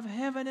creator of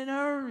heaven and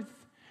earth.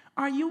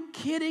 Are you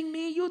kidding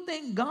me? You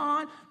think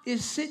God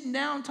is sitting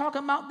down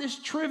talking about this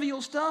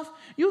trivial stuff?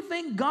 You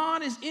think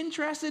God is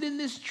interested in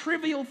this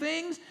trivial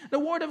things? The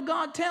Word of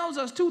God tells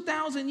us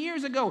 2,000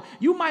 years ago,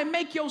 you might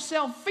make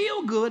yourself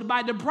feel good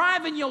by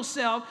depriving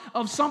yourself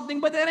of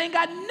something, but that ain't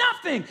got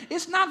nothing.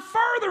 It's not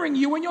furthering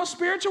you in your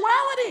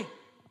spirituality.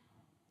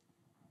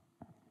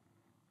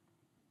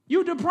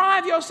 You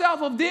deprive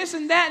yourself of this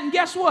and that, and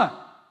guess what?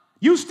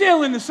 You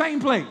still in the same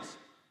place.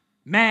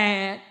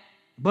 Mad,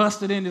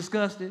 busted and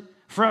disgusted,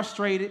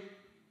 frustrated.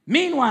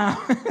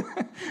 Meanwhile,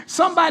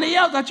 somebody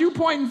else that you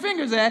pointing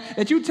fingers at,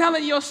 that you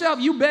telling yourself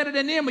you better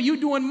than them, or you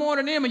doing more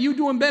than them, or you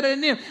doing better than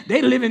them,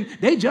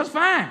 they just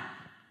fine,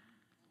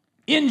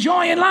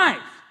 enjoying life.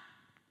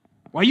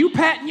 While you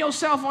patting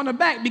yourself on the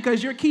back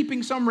because you're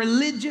keeping some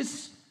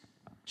religious,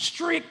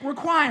 strict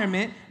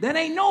requirement that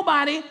ain't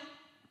nobody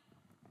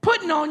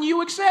putting on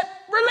you except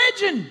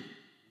religion.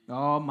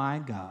 Oh my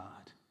God.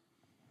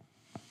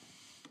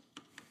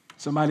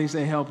 Somebody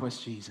say, help us,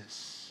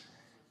 Jesus.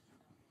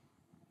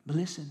 But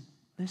listen,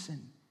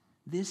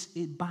 this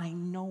is by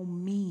no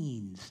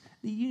means.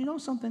 You know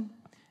something?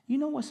 You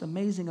know what's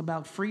amazing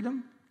about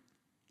freedom?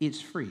 It's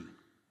free.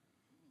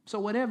 So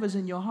whatever's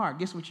in your heart,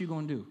 guess what you're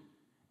going to do?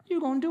 You're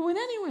going to do it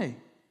anyway.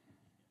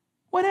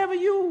 Whatever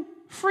you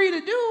free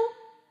to do,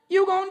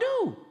 you're going to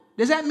do.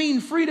 Does that mean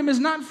freedom is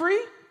not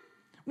free?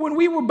 When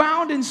we were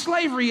bound in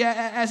slavery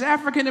as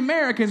African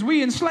Americans,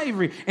 we in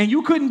slavery, and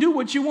you couldn't do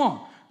what you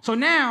want. So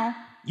now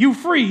you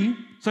free.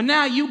 So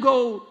now you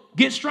go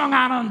get strung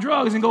out on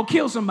drugs and go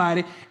kill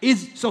somebody.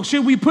 So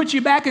should we put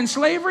you back in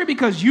slavery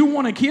because you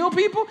want to kill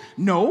people?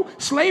 No,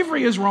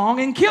 slavery is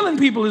wrong and killing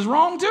people is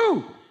wrong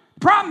too.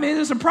 Problem is,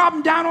 it's a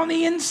problem down on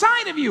the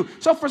inside of you.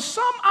 So for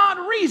some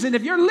odd reason,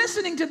 if you're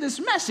listening to this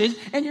message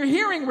and you're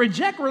hearing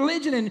reject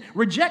religion and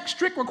reject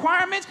strict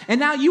requirements, and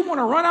now you want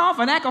to run off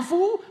and act a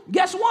fool,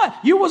 guess what?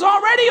 You was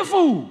already a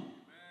fool.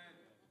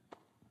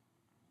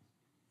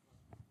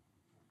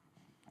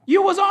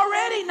 You was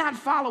already not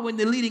following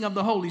the leading of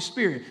the Holy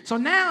Spirit. So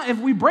now if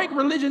we break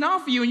religion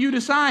off of you and you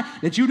decide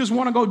that you just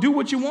want to go do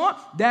what you want,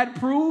 that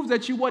proves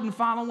that you wasn't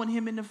following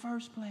him in the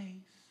first place.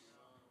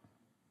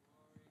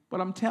 What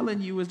I'm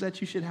telling you is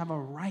that you should have a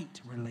right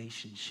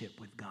relationship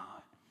with God.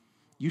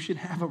 You should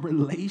have a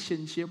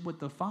relationship with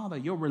the Father.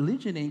 Your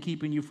religion ain't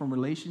keeping you from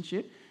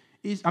relationship.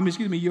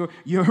 Your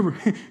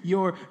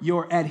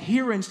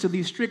adherence to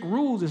these strict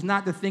rules is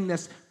not the thing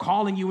that's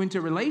calling you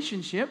into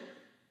relationship.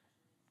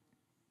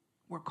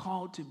 We're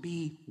called to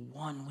be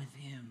one with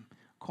him,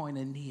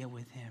 koinonia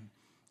with him,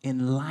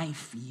 in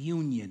life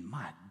union.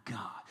 My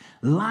God.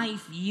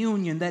 Life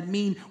union. That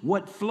means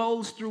what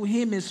flows through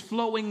him is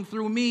flowing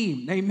through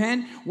me.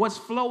 Amen. What's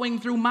flowing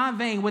through my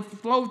vein, what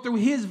flowed through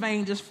his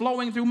veins is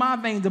flowing through my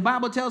veins. The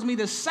Bible tells me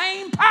the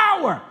same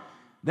power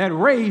that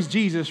raised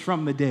Jesus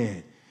from the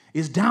dead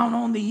is down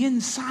on the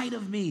inside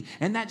of me.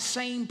 And that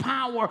same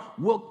power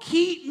will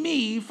keep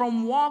me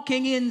from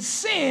walking in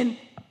sin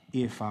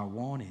if I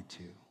wanted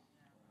to.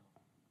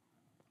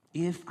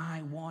 If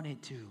I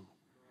wanted to.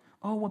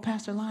 Oh, well,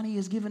 Pastor Lonnie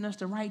has given us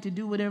the right to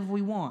do whatever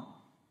we want.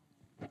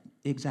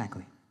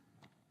 Exactly.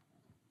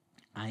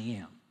 I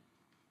am.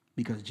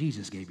 Because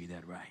Jesus gave you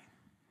that right.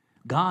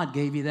 God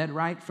gave you that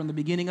right from the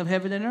beginning of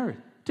heaven and earth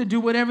to do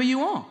whatever you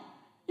want.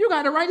 You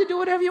got the right to do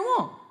whatever you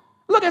want.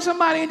 Look at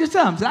somebody and just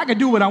tell them, say, I can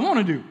do what I want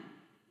to do.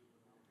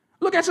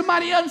 Look at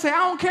somebody else and say, I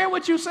don't care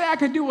what you say, I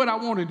can do what I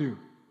want to do.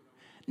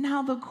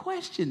 Now, the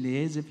question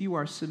is, if you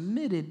are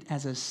submitted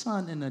as a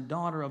son and a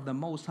daughter of the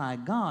Most High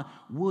God,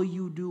 will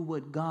you do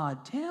what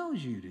God tells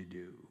you to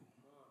do?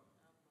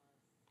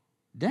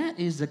 That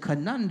is the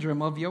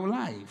conundrum of your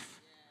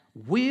life.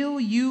 Will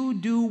you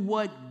do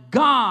what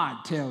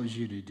God tells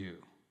you to do?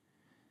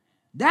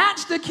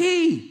 That's the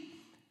key.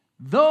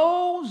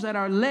 Those that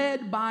are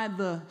led by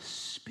the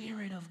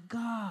Spirit of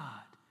God,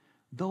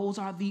 those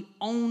are the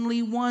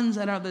only ones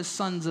that are the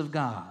sons of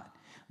God.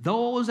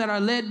 Those that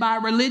are led by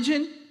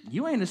religion,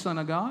 you ain't a son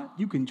of God.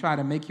 You can try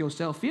to make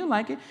yourself feel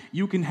like it.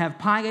 You can have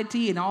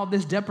piety and all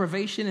this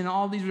deprivation and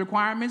all these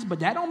requirements, but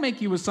that don't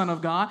make you a son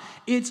of God.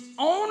 It's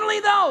only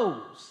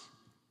those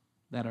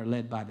that are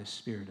led by the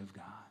Spirit of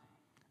God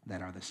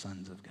that are the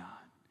sons of God.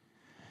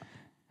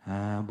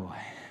 Ah, boy.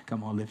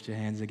 Come on, lift your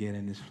hands again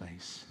in this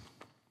place.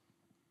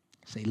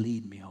 Say,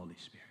 lead me, Holy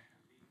Spirit.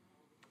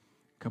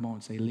 Come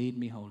on, say, lead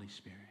me, Holy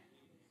Spirit.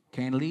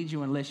 Can't lead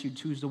you unless you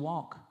choose to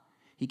walk.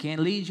 He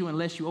can't lead you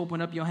unless you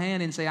open up your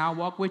hand and say, I'll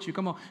walk with you.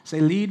 Come on. Say,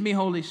 lead me,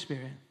 Holy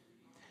Spirit.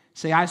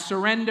 Say, I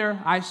surrender,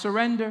 I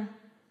surrender,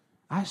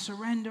 I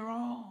surrender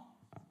all.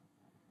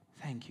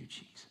 Thank you,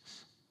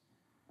 Jesus.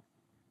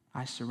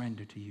 I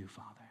surrender to you,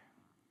 Father.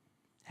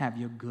 Have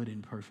your good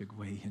and perfect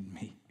way in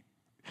me.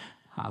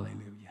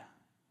 Hallelujah.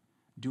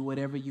 Do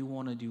whatever you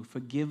want to do.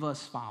 Forgive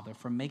us, Father,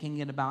 for making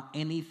it about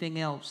anything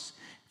else.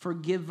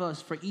 Forgive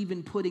us for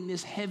even putting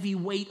this heavy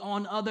weight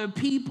on other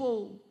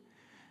people.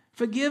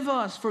 Forgive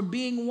us for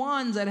being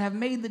ones that have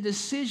made the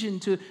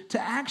decision to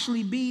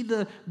actually be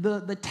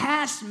the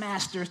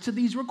taskmasters to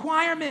these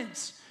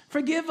requirements.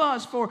 Forgive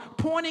us for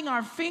pointing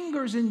our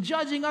fingers and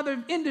judging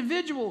other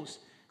individuals.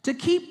 to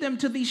keep them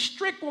to these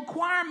strict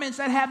requirements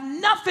that have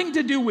nothing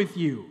to do with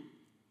you.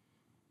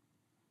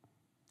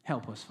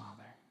 Help us, Father,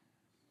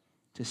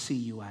 to see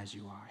you as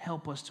you are.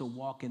 Help us to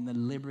walk in the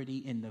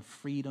liberty and the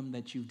freedom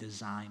that you've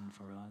designed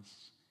for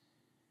us.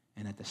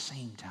 And at the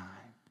same time,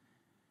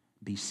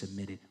 be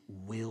submitted,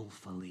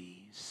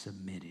 willfully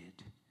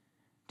submitted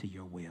to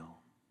your will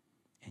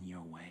and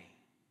your way.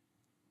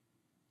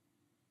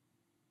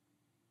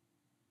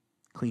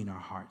 Clean our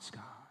hearts,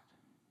 God.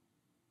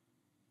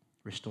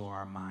 Restore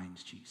our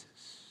minds, Jesus.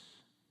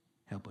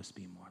 Help us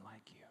be more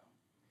like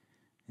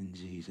you. In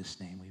Jesus'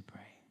 name we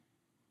pray.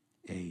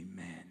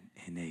 Amen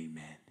and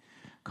amen.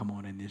 Come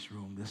on, in this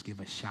room, let's give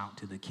a shout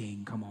to the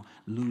King. Come on,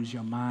 lose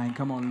your mind.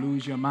 Come on,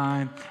 lose your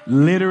mind.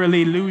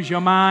 Literally lose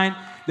your mind.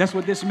 That's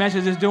what this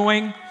message is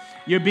doing.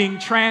 You're being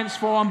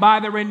transformed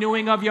by the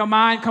renewing of your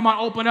mind. Come on,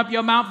 open up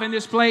your mouth in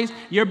this place.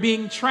 You're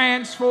being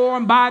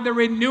transformed by the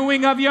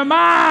renewing of your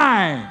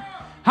mind.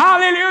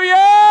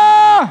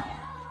 Hallelujah!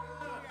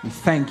 We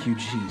thank you,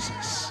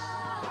 Jesus.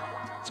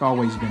 It's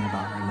always been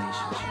about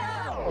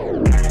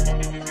relationship.